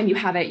anytime you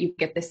have it, you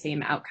get the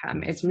same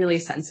outcome. It's really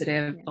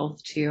sensitive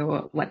both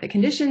to what the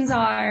conditions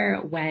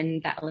are,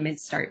 when the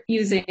elements start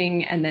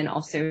fusing, and then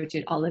also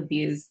to all of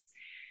these,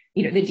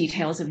 the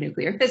details of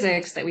nuclear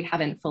physics that we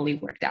haven't fully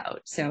worked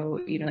out. So,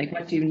 like,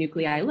 what do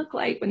nuclei look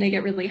like when they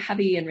get really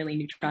heavy and really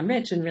neutron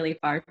rich and really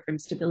far from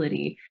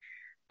stability?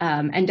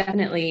 And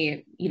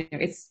definitely,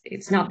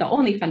 it's not the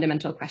only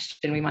fundamental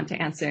question we want to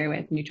answer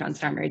with neutron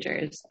star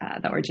mergers,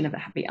 the origin of the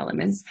heavy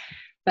elements,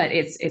 but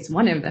it's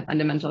one of the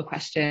fundamental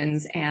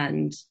questions.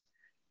 And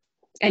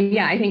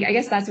yeah, I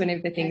guess that's one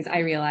of the things I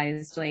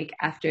realized, like,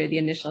 after the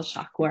initial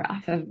shock wore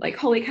off, of like,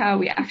 holy cow,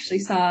 we actually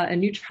saw a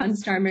neutron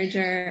star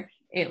merger.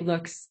 It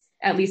looks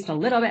at least a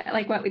little bit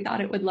like what we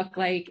thought it would look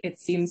like. It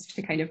seems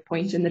to kind of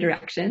point in the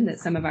direction that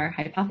some of our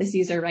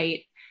hypotheses are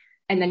right.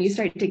 And then you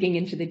start digging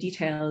into the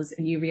details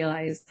and you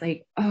realize,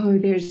 like, oh,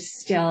 there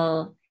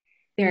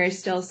are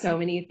still so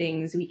many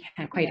things we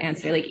can't quite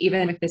answer. Like,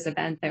 even with this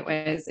event that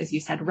was, as you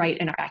said, right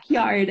in our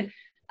backyard,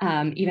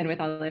 even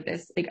with all of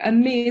this, like,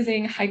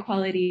 amazing high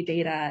quality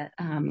data,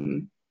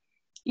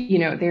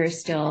 there are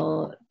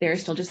still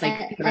just,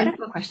 like,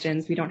 theoretical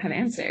questions we don't have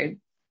answered.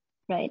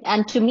 Right.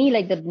 And to me,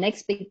 like, the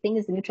next big thing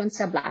is the neutron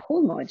star black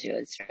hole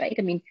mergers, right?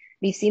 I mean,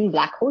 we've seen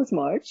black holes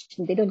merge.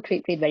 They don't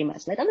create very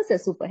much light unless they're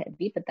super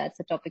heavy, but that's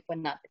a topic for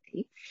another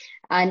day.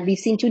 And we've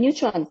seen two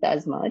neutron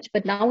stars merge,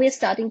 but now we're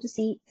starting to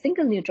see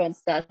single neutron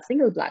stars,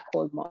 single black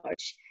hole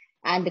merge.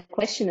 And the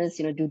question is,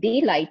 do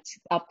they light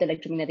up the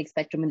electromagnetic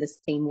spectrum in the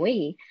same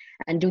way?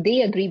 And do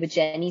they agree with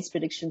Jenny's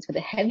predictions for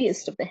the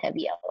heaviest of the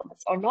heavy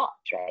elements or not,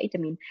 right? I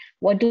mean,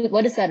 what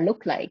does that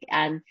look like?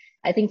 And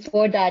I think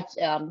for that,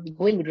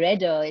 going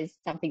redder is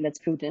something that's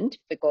prudent,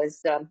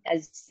 because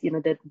as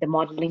the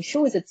modeling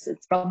shows, it's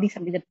probably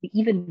something that will be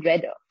even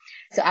redder.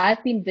 So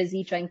I've been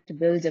busy trying to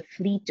build a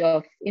fleet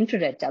of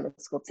infrared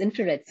telescopes,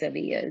 infrared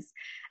surveyors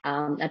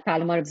at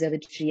Palomar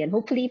Observatory, and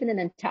hopefully even in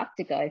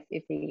Antarctica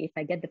if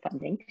I get the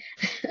funding,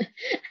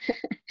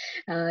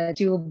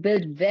 to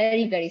build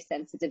very, very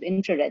sensitive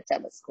infrared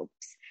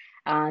telescopes.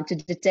 To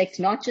detect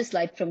not just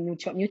light from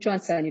neutron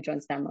star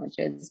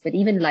mergers, but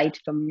even light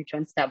from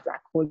neutron star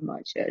black hole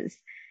mergers.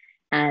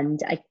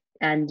 And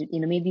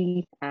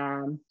maybe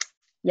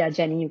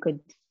Jenny, you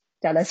could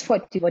tell us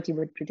what you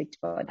would predict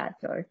for that.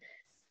 Or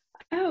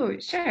oh,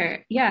 sure,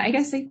 yeah, I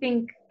guess I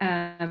think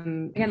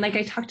again, like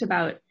I talked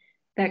about,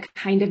 that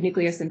kind of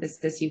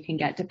nucleosynthesis you can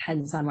get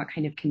depends on what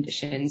kind of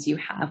conditions you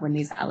have when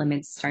these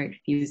elements start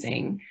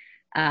fusing.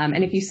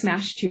 And if you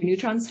smash two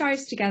neutron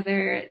stars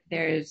together,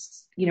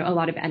 there's, a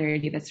lot of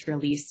energy that's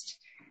released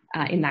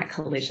in that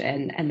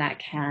collision, and that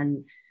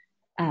can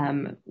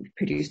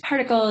produce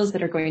particles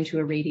that are going to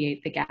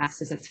irradiate the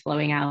gas as it's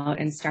flowing out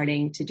and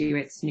starting to do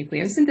its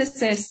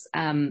nucleosynthesis.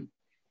 And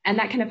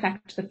that can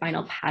affect the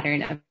final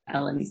pattern of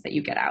elements that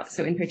you get out.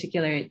 So in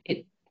particular,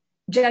 it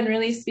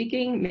generally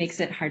speaking makes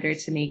it harder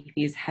to make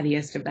these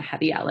heaviest of the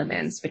heavy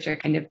elements, which are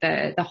kind of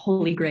the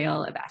holy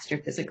grail of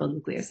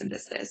astrophysical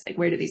nucleosynthesis. Like,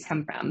 where do these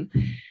come from?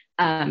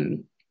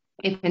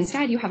 If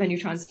instead you have a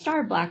neutron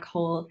star black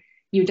hole,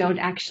 you don't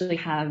actually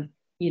have,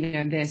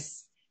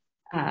 this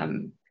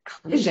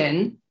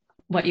collision.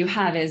 What you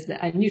have is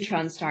a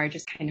neutron star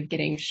just kind of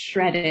getting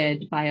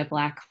shredded by a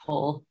black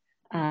hole,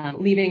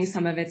 leaving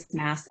some of its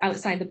mass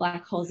outside the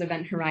black hole's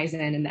event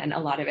horizon, and then a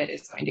lot of it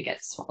is going to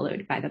get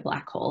swallowed by the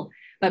black hole.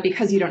 But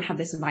because you don't have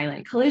this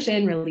violent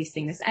collision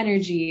releasing this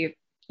energy,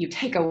 you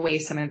take away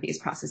some of these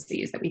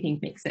processes that we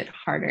think makes it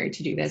harder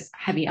to do this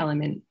heavy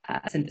element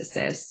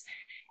synthesis.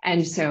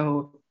 And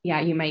so,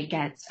 yeah, you might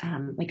get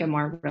like a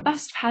more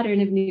robust pattern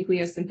of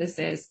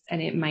nucleosynthesis,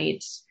 and it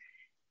might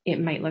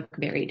look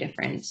very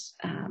different.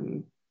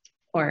 It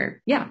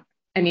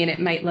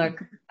might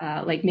look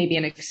like maybe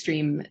an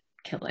extreme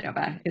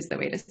kilonova is the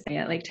way to say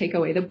it. Like, take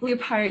away the blue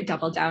part,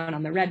 double down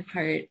on the red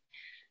part.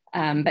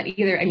 But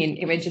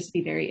it would just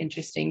be very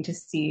interesting to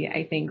see,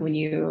 I think, when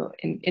you,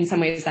 in some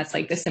ways, that's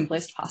like the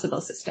simplest possible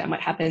system. What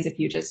happens if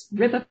you just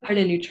rip apart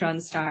a neutron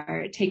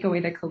star, take away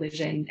the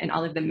collision and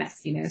all of the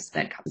messiness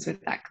that comes with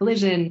that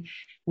collision?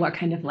 What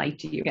kind of light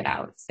do you get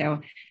out?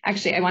 So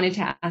actually, I wanted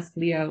to ask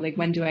Leo, like,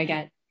 when do I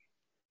get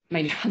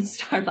my neutron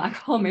star black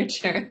hole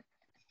merger?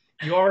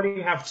 You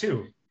already have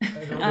two.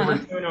 There were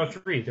 2 and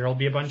 03. There'll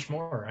be a bunch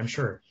more, I'm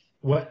sure.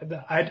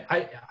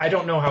 I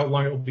don't know how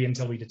long it will be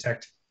until we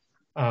detect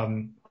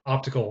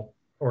optical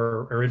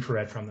or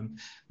infrared from them.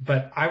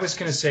 But I was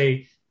going to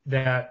say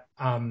that,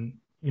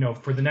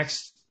 for the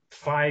next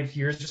 5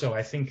 years or so,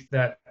 I think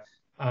that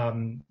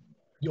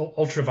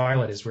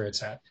ultraviolet is where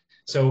it's at.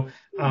 So,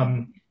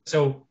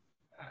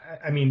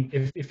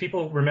 if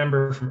people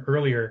remember from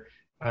earlier,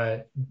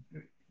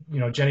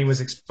 Jenny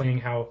was explaining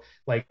how,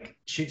 like,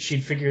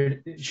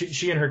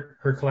 she and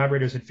her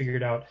collaborators had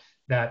figured out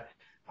that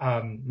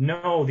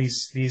no,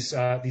 these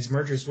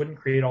mergers wouldn't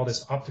create all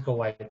this optical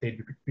light.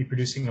 They'd be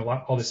producing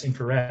all this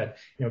infrared.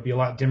 It'd be a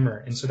lot dimmer,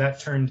 and so that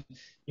turned,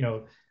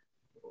 2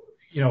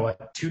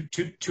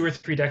 or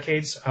 3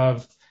 decades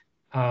of,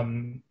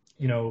 on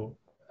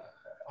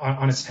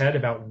its head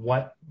about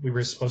what we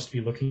were supposed to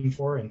be looking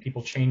for, and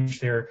people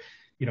changed their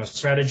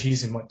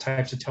strategies and what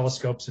types of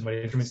telescopes and what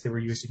instruments they were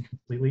using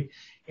completely.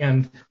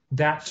 And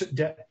that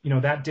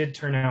did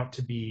turn out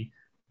to be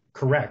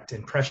correct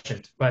and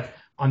prescient. But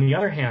on the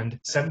other hand,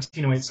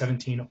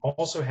 1708-17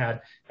 also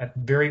had, at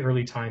very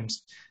early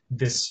times,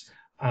 this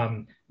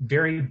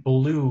very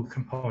blue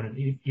component,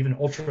 even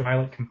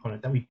ultraviolet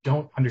component that we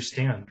don't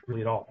understand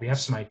really at all. We have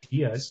some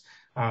ideas.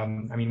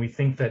 We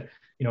think that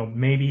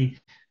maybe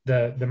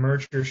the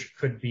merger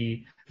could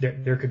be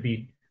there could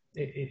be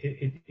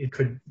it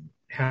could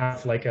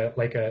have like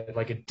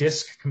a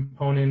disk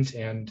component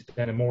and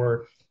then a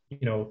more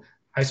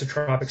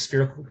isotropic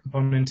spherical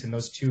component, and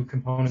those two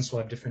components will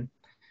have different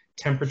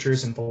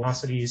temperatures and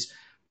velocities.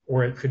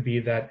 Or it could be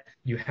that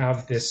you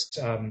have this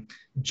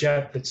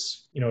jet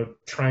that's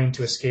trying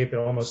to escape at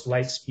almost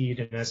light speed,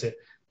 and as it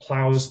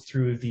plows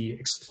through the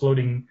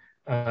exploding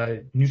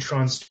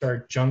neutron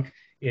star junk,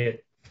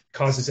 it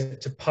causes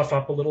it to puff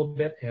up a little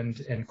bit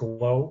and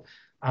glow.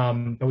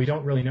 But we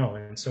don't really know.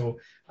 And so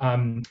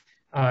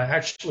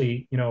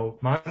actually,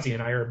 Mansi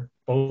and I are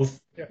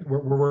both we're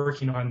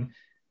working on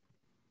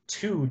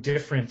two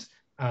different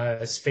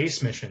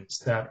space missions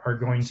that are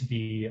going to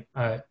be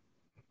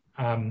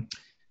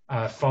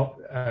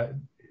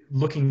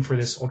looking for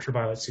this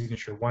ultraviolet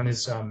signature. One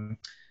is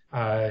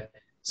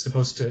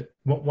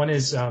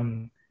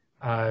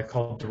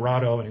called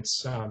Dorado, and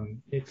it's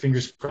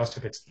fingers crossed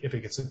if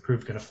it gets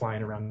approved, going to fly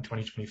in around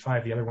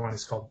 2025. The other one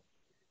is called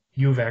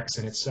UVEX,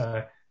 and it's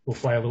will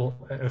fly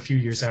a few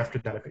years after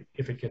that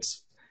if it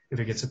gets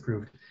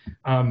approved.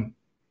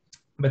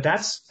 But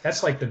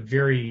that's like the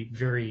very,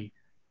 very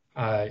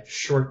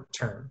short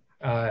term.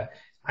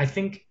 I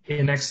think in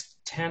the next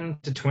 10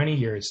 to 20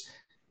 years,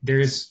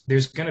 there's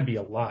going to be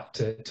a lot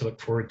to look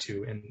forward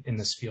to in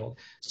this field.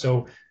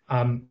 So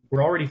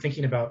we're already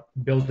thinking about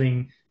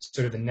building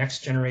sort of the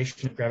next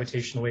generation of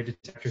gravitational wave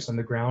detectors on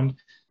the ground.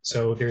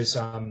 So there's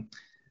the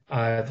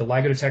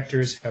LIGO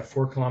detectors have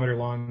 4 kilometer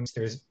longs.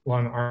 There's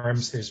long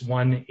arms. There's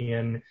one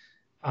in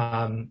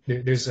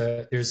there's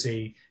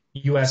a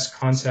U.S.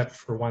 concept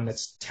for one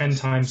that's 10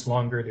 times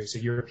longer. There's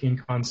a European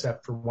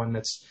concept for one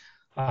that's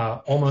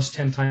almost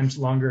 10 times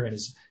longer and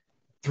is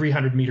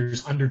 300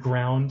 meters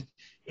underground.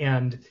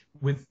 And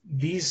with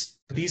these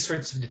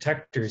sorts of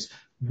detectors,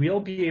 we'll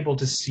be able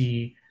to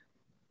see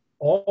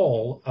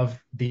all of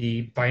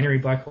the binary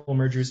black hole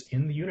mergers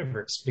in the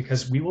universe,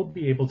 because we will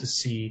be able to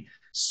see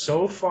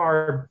so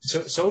far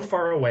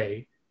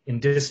away in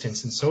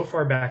distance and so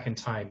far back in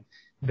time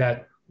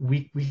that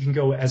we can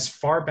go as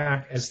far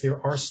back as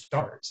there are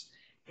stars.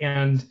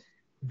 And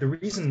the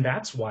reason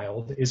that's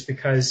wild is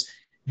because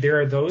there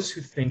are those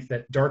who think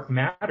that dark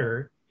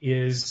matter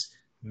is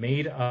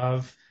made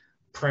of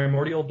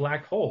primordial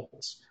black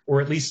holes, or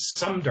at least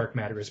some dark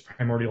matter is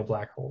primordial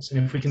black holes.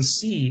 And if we can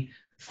see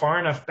far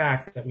enough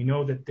back that we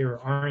know that there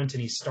aren't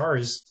any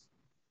stars,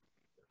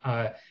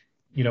 at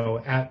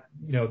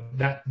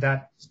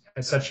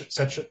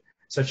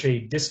such a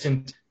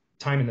distant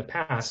time in the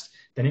past,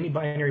 then any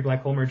binary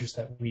black hole mergers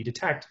that we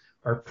detect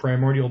are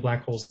primordial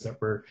black holes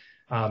that were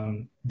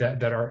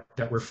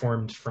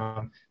formed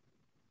from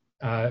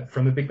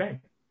the Big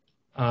Bang.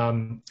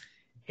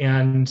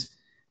 And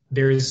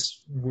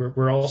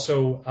we're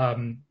also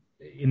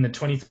in the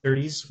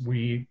 2030s,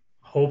 we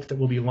hope that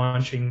we'll be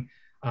launching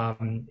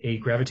a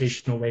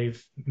gravitational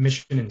wave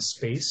mission in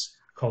space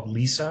called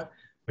LISA,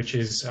 which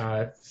is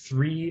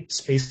 3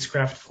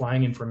 spacecraft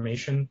flying in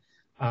formation,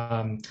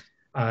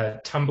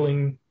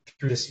 tumbling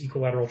through this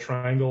equilateral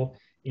triangle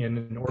in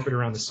an orbit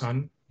around the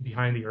sun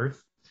behind the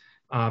Earth.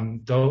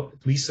 Though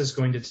LISA is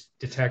going to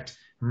detect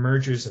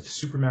mergers of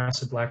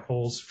supermassive black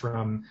holes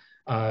from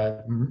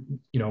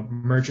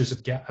mergers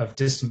of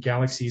distant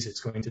galaxies.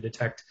 It's going to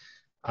detect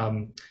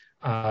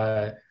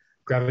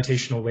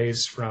gravitational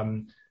waves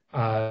from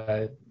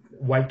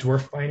white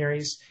dwarf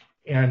binaries.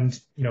 And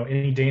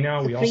any day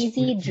now,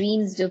 crazy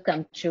dreams do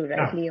come true,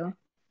 right, Leo?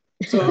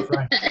 So,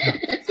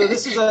 so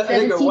this is I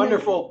think a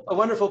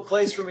wonderful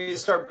place for me to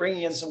start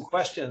bringing in some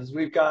questions.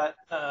 We've got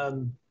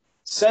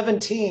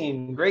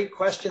 17 great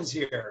questions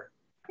here.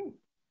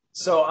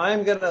 So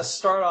I'm going to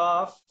start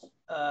off,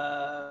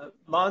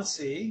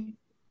 Mansi.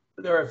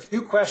 There are a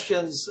few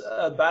questions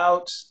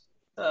about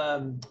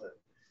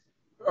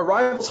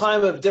arrival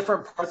time of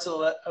different parts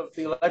of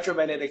the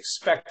electromagnetic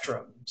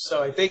spectrum.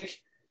 So I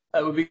think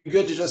it would be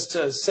good to just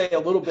say a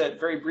little bit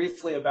very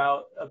briefly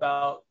about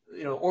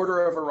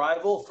order of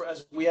arrival,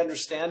 as we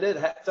understand it.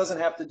 Does not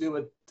have to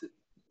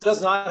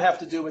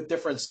do with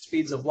different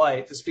speeds of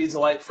light. The speeds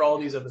of light for all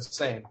of these are the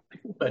same.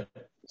 But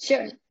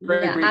sure,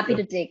 yeah, happy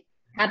to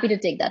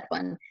take that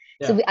one.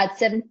 Yeah. So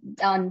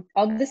on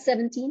August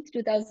 17th,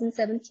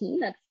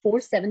 2017, at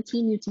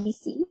 4:17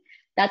 UTC,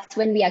 that's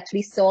when we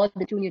actually saw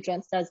the 2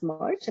 neutron stars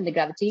merge and the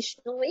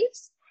gravitational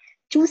waves.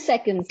 2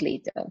 seconds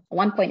later,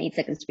 1.8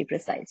 seconds to be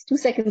precise, 2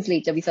 seconds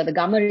later, we saw the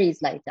gamma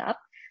rays light up.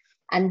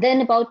 And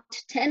then about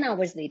 10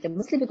 hours later,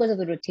 mostly because of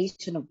the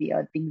rotation of the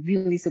Earth being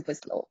really super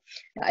slow,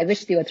 I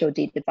wish the Earth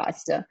rotated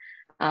faster,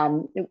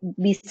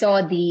 we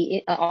saw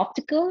the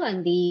optical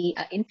and the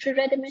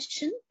infrared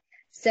emission.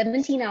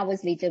 17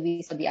 hours later,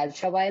 we saw the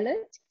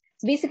ultraviolet.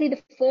 So basically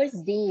the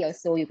first day or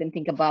so, you can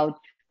think about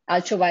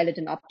ultraviolet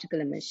and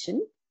optical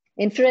emission.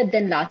 Infrared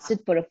then lasted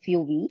for a few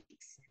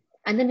weeks.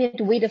 And then we had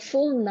to wait a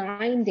full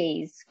 9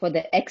 days for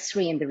the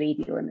X-ray and the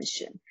radio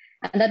emission.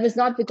 And that was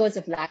not because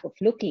of lack of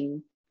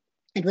looking.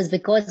 It was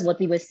because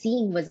what we were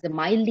seeing was the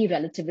mildly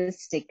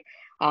relativistic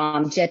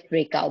jet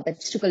breakout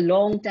that took a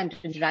long time to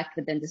interact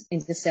with the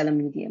interstellar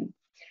medium.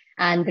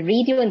 And the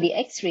radio and the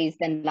X-rays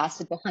then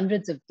lasted for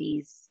hundreds of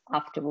days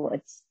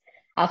afterwards,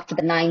 after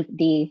the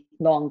 9-day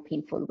long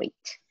painful wait.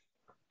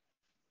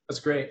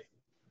 That's great.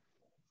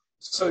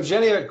 So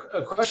Jenny,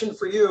 a question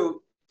for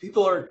you.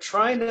 People are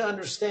trying to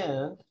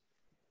understand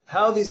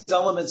how these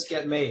elements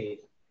get made.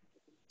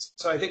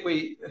 So I think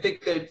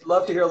they'd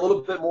love to hear a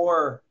little bit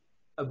more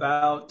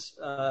about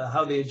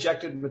how the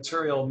ejected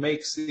material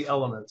makes the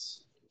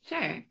elements.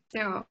 Sure.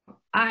 So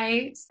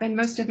I spend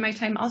most of my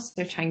time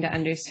also trying to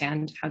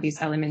understand how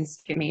these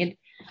elements get made.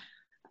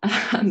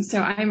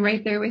 So I'm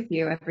right there with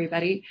you,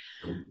 everybody.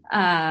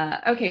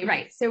 Okay,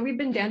 right. So we've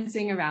been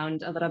dancing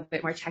around a little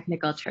bit more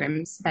technical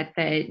terms, but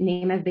the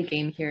name of the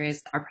game here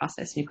is our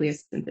process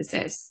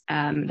nucleosynthesis.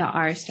 The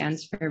R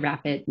stands for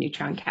rapid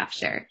neutron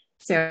capture.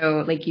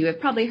 So like you have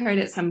probably heard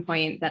at some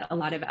point that a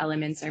lot of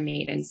elements are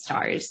made in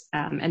stars,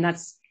 and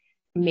that's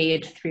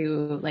made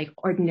through like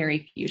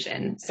ordinary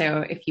fusion.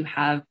 So if you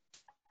have,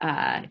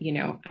 a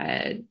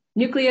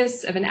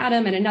nucleus of an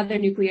atom and another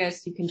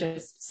nucleus, you can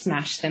just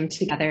smash them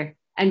together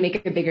and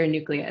make a bigger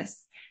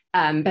nucleus.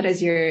 But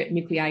as your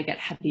nuclei get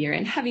heavier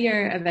and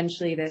heavier,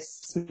 eventually this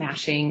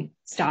smashing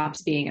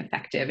stops being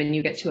effective. And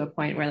you get to a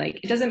point where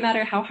like, it doesn't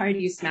matter how hard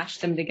you smash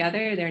them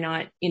together, they're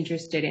not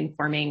interested in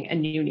forming a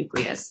new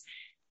nucleus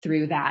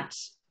through that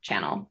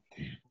channel.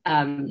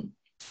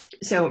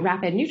 So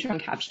rapid neutron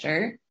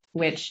capture,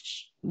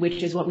 which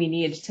is what we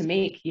need to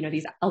make,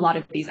 a lot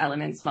of these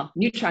elements, well,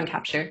 neutron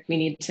capture, we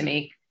need to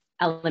make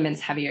elements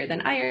heavier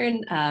than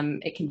iron.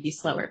 It can be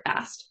slow or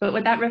fast. But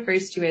what that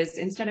refers to is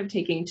instead of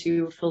taking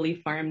two fully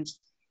formed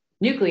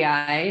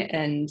nuclei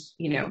and,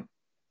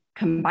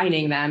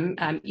 combining them,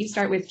 you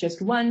start with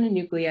just one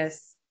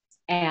nucleus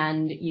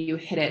and you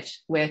hit it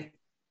with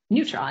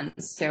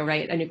neutrons. So,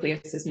 right, a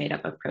nucleus is made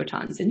up of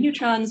protons and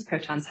neutrons.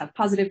 Protons have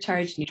positive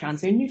charge,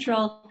 neutrons are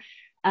neutral.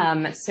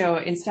 So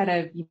instead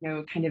of,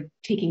 kind of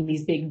taking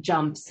these big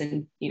jumps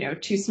and,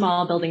 two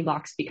small building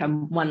blocks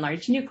become one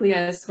large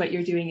nucleus, what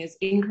you're doing is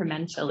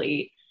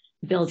incrementally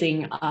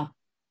building up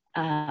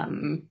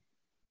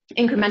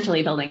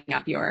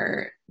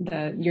your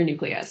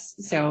nucleus.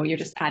 So you're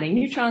just adding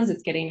neutrons,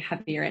 it's getting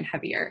heavier and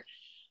heavier.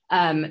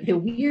 The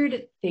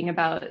weird thing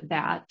about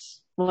that,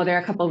 well, there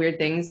are a couple weird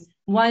things.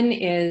 One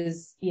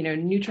is,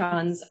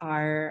 neutrons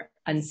are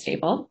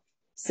unstable.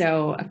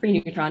 So a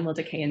free neutron will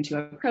decay into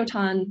a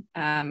proton.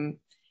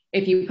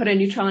 If you put a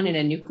neutron in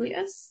a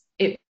nucleus,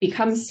 it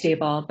becomes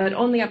stable, but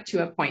only up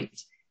to a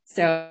point.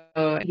 So,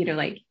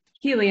 like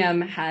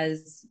helium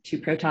has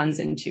 2 protons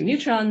and 2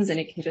 neutrons, and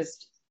it can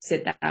just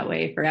sit that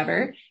way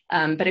forever.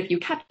 But if you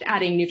kept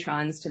adding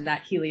neutrons to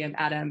that helium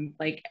atom,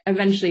 like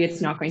eventually it's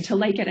not going to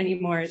like it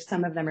anymore.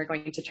 Some of them are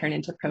going to turn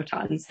into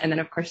protons. And then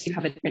of course you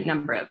have a different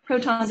number of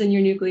protons in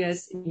your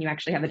nucleus, and you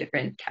actually have a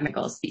different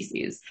chemical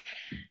species.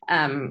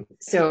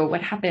 So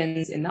what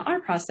happens in the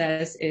R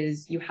process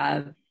is you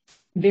have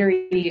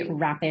very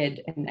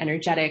rapid and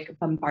energetic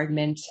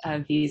bombardment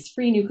of these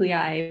free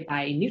nuclei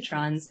by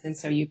neutrons. And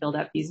so you build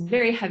up these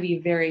very heavy,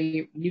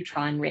 very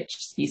neutron-rich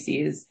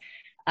species.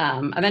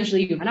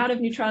 Eventually you run out of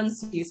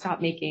neutrons, so you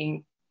stop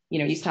making,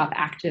 you stop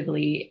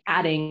actively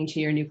adding to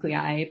your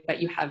nuclei,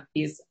 but you have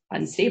these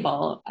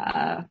unstable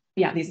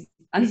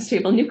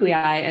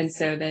nuclei. And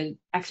so the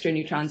extra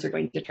neutrons are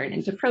going to turn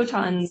into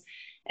protons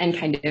and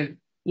kind of,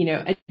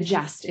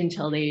 adjust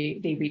until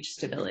they reach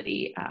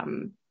stability.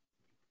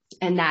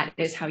 And that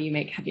is how you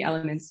make heavy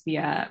elements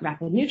via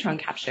rapid neutron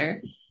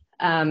capture.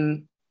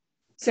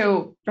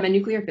 So from a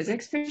nuclear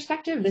physics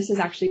perspective, this has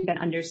actually been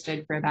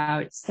understood for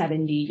about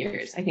 70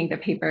 years. I think the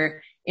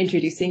paper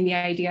introducing the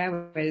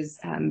idea was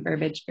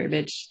Burbage,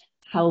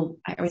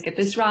 I always get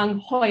this wrong,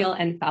 Hoyle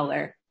and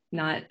Fowler,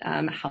 not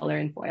Howler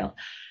and Foyle.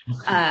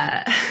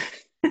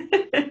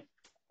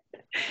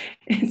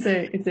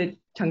 It's a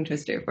tongue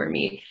twister for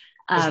me.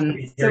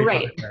 So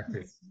right,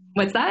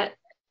 what's that?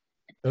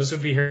 Those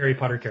would be Harry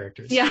Potter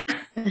characters. Yeah.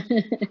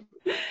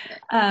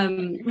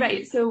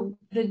 Right. So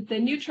the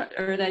neutron,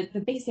 or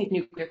the basic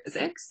nuclear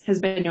physics has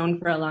been known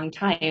for a long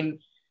time.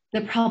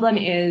 The problem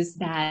is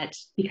that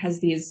because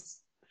these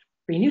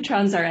free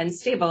neutrons are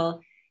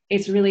unstable,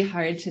 it's really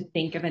hard to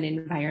think of an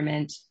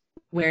environment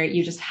where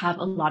you just have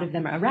a lot of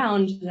them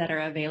around that are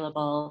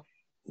available,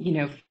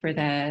 for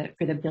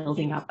the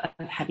building up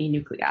of heavy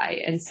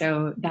nuclei. And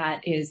so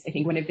that is, I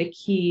think, one of the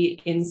key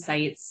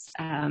insights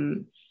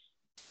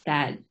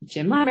that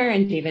Jim Lammer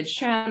and David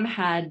Schramm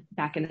had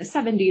back in the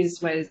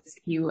 70s was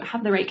you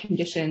have the right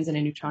conditions in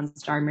a neutron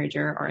star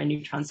merger or a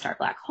neutron star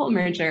black hole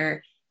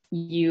merger,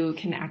 you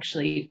can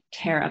actually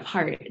tear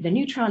apart the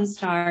neutron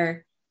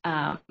star.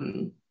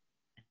 And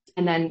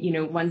then,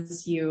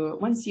 once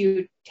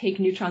you take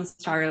neutron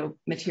star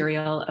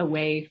material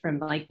away from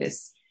like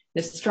this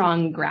the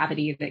strong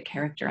gravity that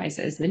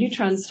characterizes the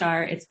neutron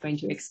star. It's going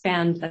to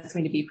expand. That's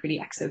going to be pretty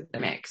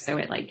exothermic. So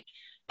it like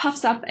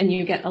puffs up and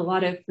you get a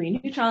lot of free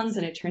neutrons,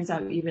 and it turns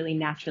out you really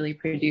naturally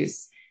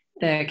produce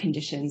the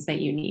conditions that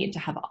you need to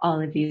have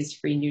all of these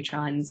free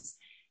neutrons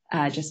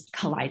just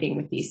colliding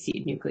with these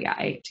seed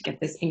nuclei to get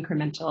this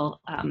incremental,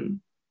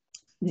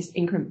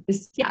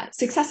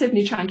 successive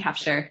neutron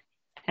capture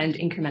and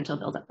incremental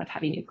buildup of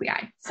heavy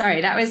nuclei.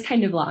 Sorry, that was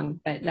kind of long,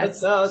 but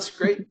that's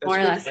great. That's more or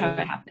great. less how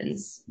it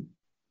happens.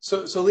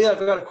 So Leo,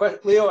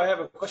 Leo, I have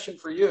a question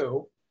for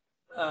you.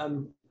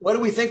 What do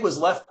we think was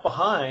left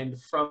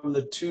behind from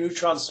the two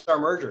neutron star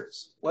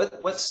mergers?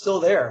 What's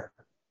still there,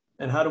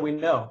 and how do we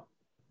know?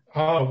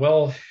 Oh,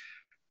 well,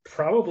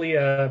 probably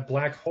a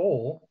black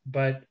hole,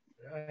 but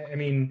I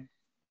mean,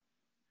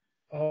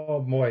 oh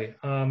boy.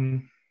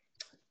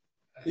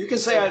 You can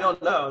say I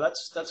don't know.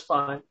 That's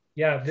fine.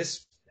 Yeah,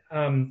 this.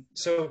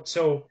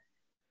 So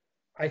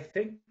I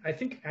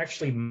think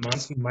actually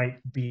Mansi might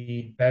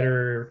be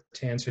better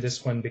to answer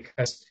this one,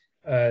 because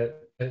a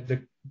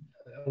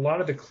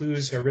lot of the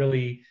clues are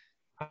really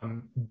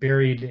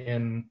buried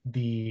in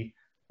the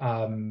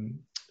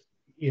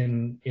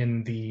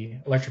in the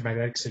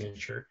electromagnetic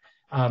signature.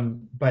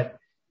 But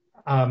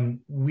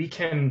we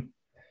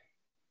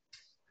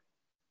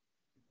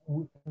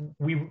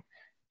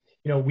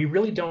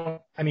really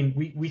don't. I mean,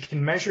 we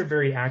can measure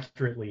very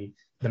accurately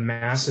the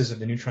masses of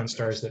the neutron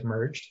stars that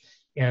merged,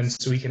 and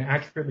so we can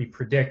accurately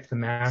predict the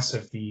mass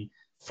of the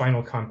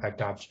final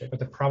compact object. But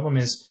the problem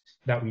is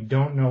that we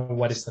don't know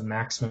what is the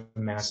maximum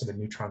mass of a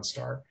neutron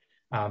star,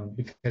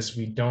 because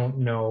we don't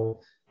know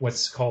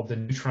what's called the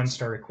neutron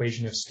star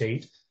equation of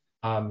state,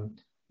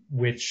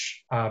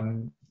 which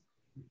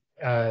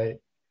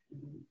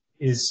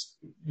is,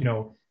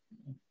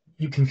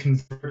 you can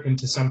convert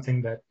into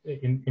something that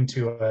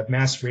into a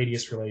mass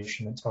radius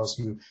relation that tells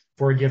you,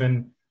 for a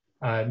given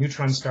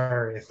neutron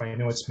star, if I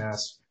know its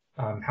mass,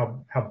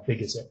 how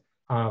big is it?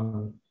 I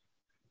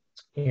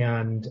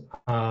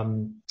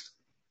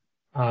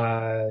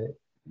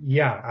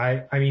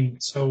mean,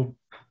 so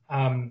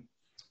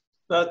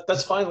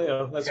that's fine,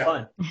 Leo. That's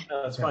fine.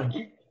 That's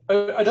fine.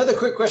 Another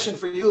quick question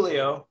for you,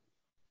 Leo.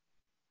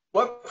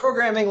 What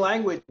programming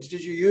language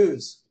did you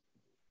use?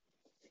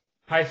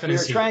 Python and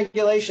your C.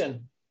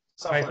 Triangulation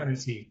software. Python and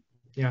C.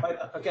 Yeah.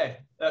 Python. Okay,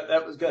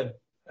 that was good.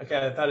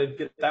 Okay, I thought I'd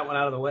get that one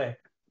out of the way.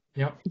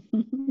 Yep.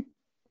 We've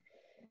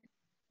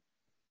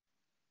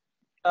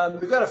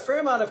got a fair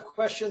amount of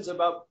questions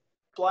about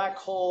black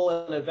hole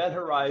and event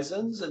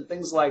horizons and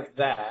things like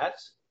that.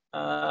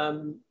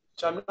 So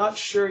I'm not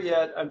sure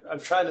yet. I'm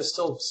trying to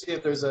still see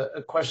if there's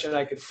a question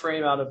I could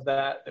frame out of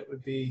that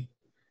would be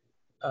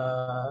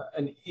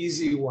an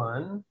easy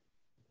one.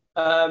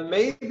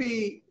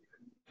 Maybe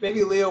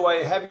Leo, while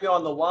I have you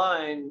on the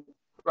line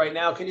right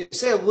now, can you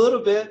say a little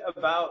bit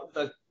about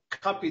the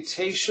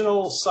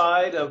computational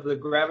side of the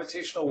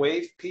gravitational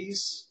wave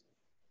piece?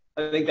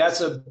 I think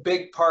that's a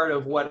big part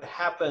of what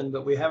happened,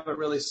 but we haven't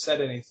really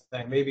said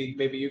anything. Maybe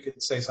you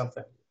could say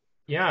something.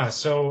 Yeah,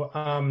 so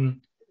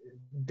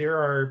there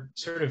are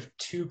sort of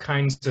two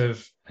kinds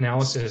of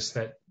analysis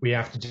that we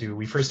have to do.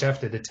 We first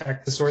have to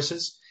detect the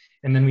sources,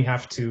 and then we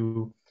have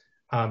to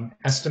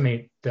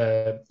estimate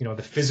the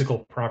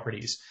physical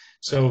properties.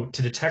 So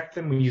to detect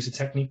them, we use a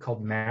technique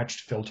called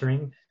matched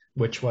filtering,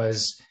 which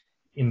was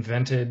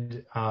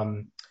invented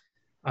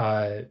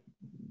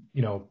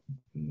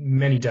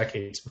many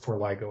decades before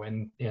LIGO,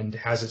 and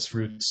has its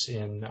roots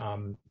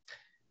in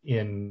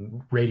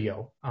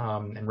radio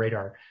and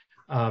radar.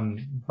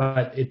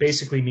 But it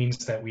basically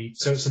means that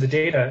so the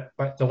data,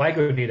 but the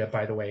LIGO data,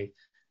 by the way,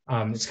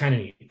 it's kind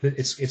of neat.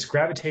 It's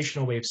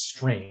gravitational wave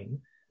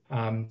strain.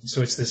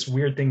 So it's this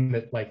weird thing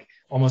that like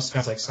almost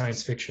sounds like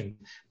science fiction,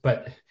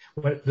 but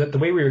the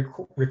way we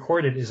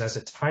record it is as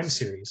a time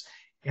series,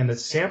 and the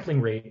sampling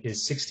rate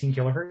is 16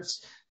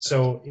 kilohertz.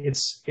 So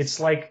it's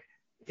like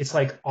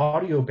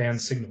audio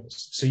band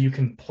signals. So you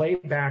can play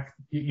back.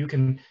 You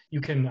can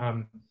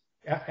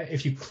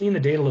if you clean the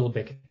data a little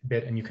bit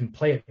and you can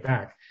play it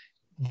back,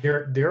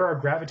 there are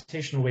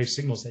gravitational wave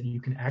signals that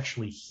you can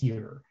actually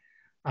hear.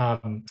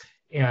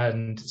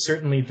 And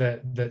certainly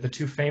the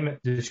two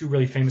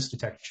really famous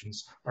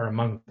detections are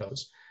among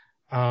those.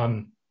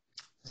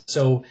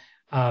 So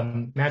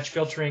match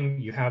filtering,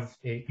 you have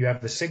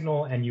the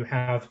signal, and you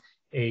have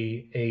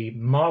a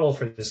model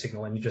for the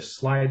signal, and you just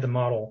slide the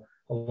model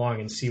along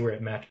and see where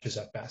it matches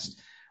up best.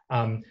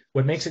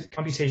 What makes it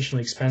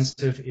computationally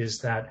expensive is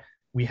that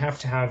we have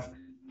to have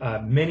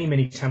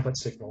many template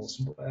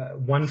signals,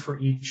 one for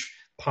each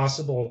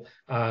possible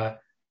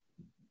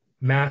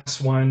mass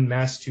 1,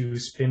 mass 2,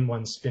 spin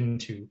 1, spin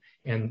 2.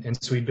 And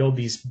so we build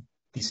these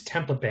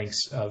template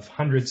banks of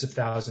hundreds of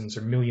thousands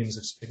or millions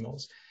of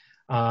signals.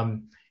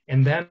 And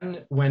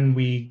then when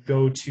we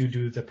go to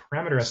do the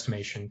parameter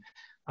estimation,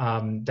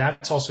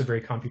 that's also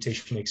very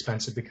computationally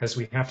expensive, because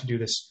we have to do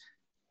this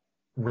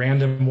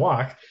random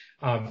walk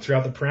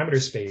throughout the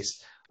parameter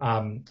space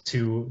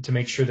to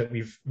make sure that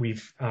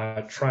we've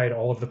tried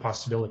all of the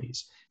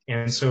possibilities.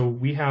 And so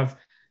we have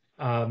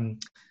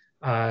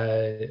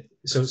So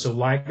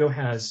LIGO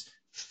has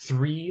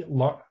three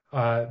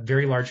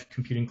very large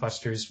computing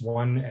clusters,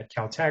 one at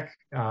Caltech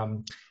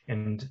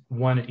and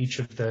one at each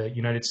of the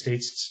United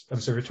States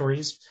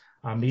observatories.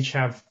 They each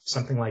have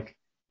something like,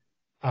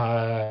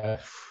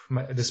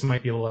 this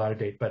might be a little out of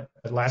date, but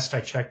last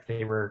I checked,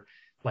 they were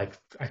like,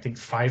 I think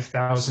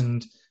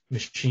 5,000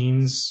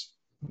 machines,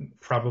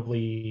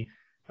 probably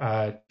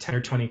 10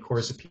 or 20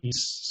 cores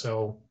apiece.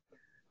 So,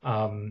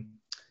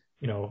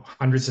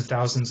 hundreds of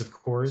thousands of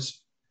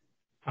cores.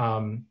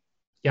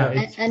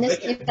 Yeah. And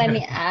if I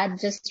may add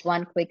just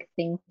one quick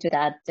thing to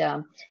that,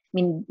 I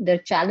mean, the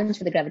challenge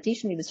for the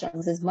gravitational-wave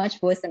astronomers is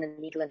much worse than a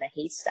needle in a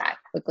haystack,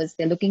 because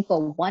they're looking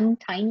for one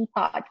tiny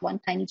part, one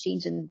tiny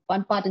change in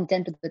 1 part in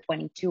 10 to the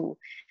 22.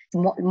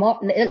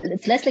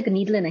 It's less like a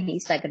needle in a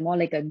haystack and more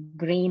like a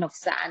grain of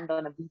sand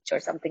on a beach or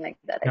something like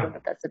that. I don't know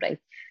if that's the right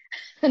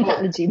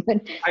analogy,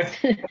 but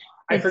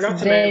I forgot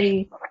to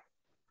very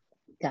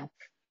tough.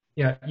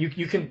 Yeah,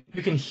 you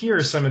can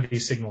hear some of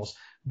these signals,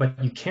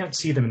 but you can't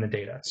see them in the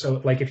data.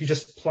 So like if you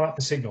just plot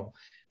the signal,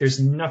 there's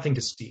nothing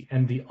to see.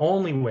 And the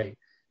only way,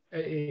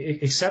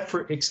 except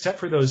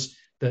for those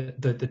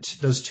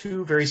those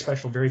two very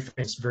special, very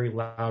famous, very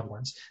loud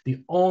ones,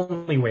 the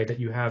only way that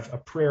you have a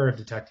prayer of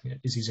detecting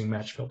it is using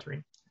match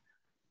filtering.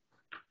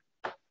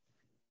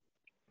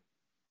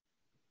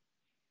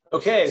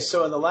 Okay,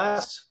 so in the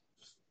last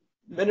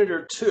minute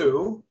or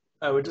two,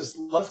 I would just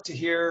love to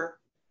hear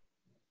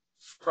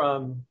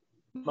from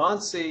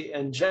Mansi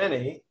and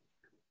Jenny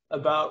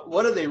about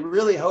what do they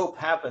really hope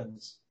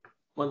happens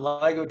when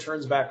LIGO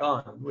turns back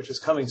on, which is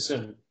coming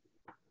soon.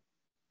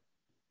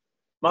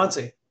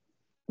 Mansi.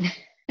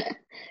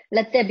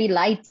 Let there be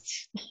light.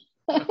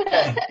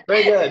 Okay,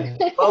 very good.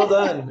 Well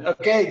done.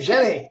 Okay,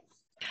 Jenny.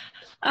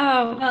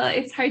 Oh, well,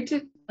 it's hard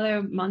to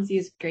follow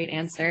Monsi's great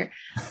answer.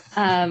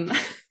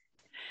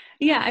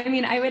 Yeah, I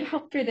mean, I would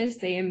hope for the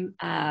same.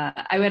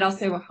 I would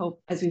also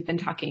hope, as we've been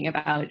talking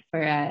about,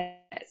 for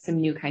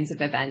some new kinds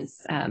of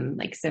events,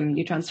 like some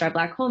neutron star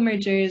black hole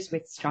mergers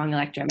with strong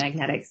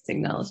electromagnetic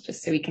signals,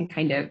 just so we can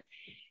kind of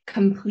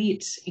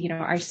complete,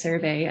 our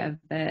survey of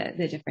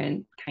the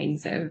different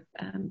kinds of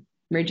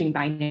merging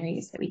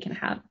binaries that we can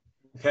have.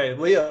 Okay,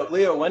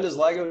 Leo, when does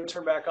LIGO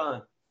turn back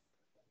on?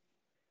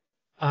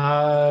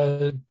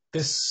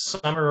 This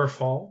summer or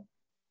fall.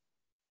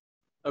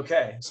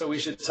 Okay, so we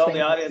should tell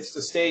the audience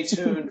to stay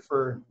tuned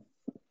for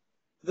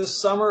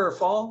this summer or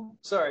fall?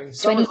 Sorry,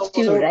 summer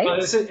 22,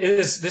 right?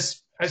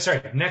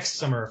 Sorry, next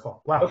summer or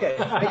fall. Wow. Okay,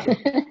 thank you.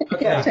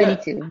 Okay, yeah,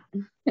 22.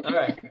 All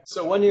right,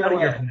 so 1 year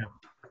away. From now.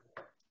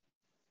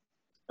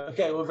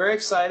 Okay, well, very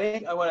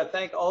exciting. I want to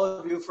thank all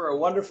of you for a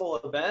wonderful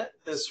event.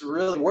 This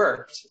really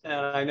worked, and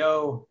I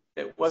know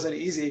it wasn't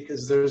easy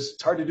because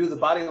it's hard to do the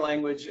body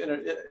language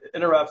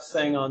interrupt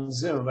thing on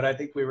Zoom, but I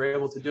think we were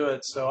able to do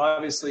it. So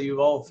obviously you've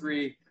all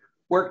three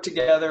work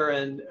together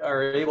and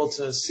are able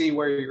to see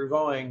where you're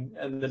going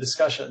and the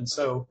discussion.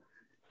 So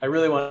I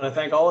really want to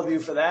thank all of you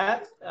for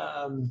that.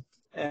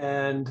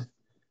 And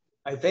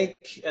I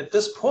think at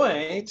this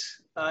point,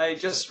 I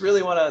just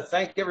really want to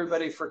thank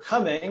everybody for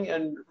coming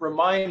and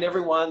remind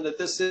everyone that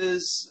this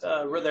is,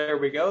 there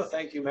we go.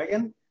 Thank you,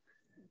 Megan.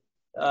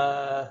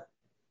 To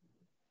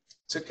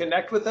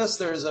connect with us,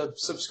 there's a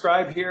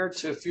subscribe here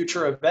to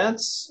future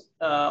events.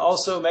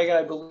 Also, Megan,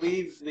 I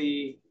believe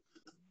the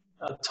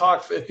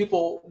talk, if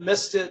people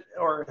missed it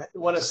or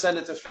want to send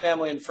it to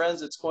family and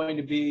friends, it's going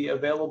to be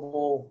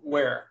available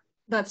where?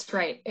 That's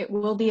right. It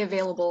will be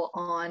available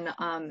on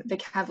the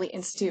Kavli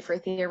Institute for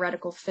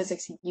Theoretical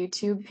Physics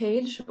YouTube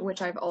page,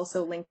 which I've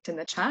also linked in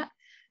the chat.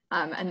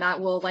 And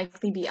that will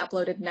likely be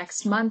uploaded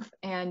next month.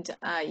 And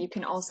you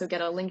can also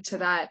get a link to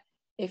that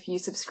if you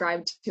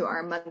subscribe to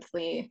our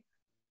monthly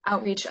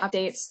outreach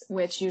updates,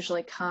 which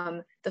usually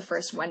come the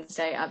first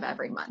Wednesday of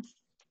every month.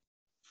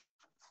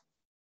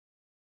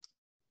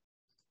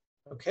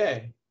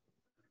 Okay.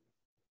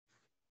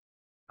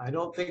 I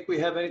don't think we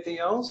have anything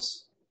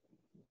else.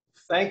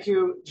 Thank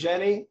you,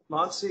 Jenny,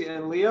 Mansi,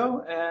 and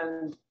Leo.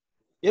 And,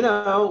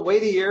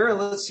 wait a year and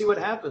let's see what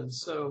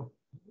happens. So,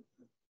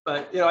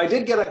 but, I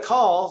did get a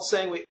call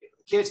saying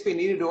KITP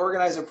needed to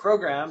organize a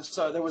program.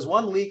 So there was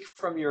one leak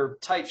from your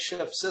tight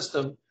ship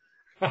system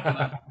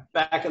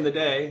back in the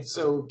day.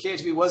 So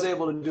KITP was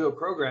able to do a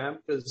program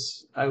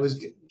because I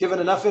was given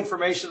enough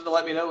information to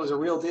let me know it was a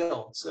real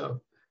deal.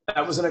 So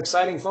that was an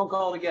exciting phone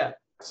call to get.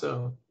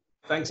 So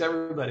thanks,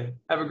 everybody.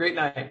 Have a great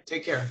night.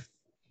 Take care.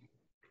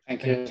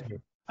 Thank you.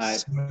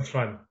 So much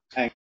fun.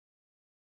 Thanks.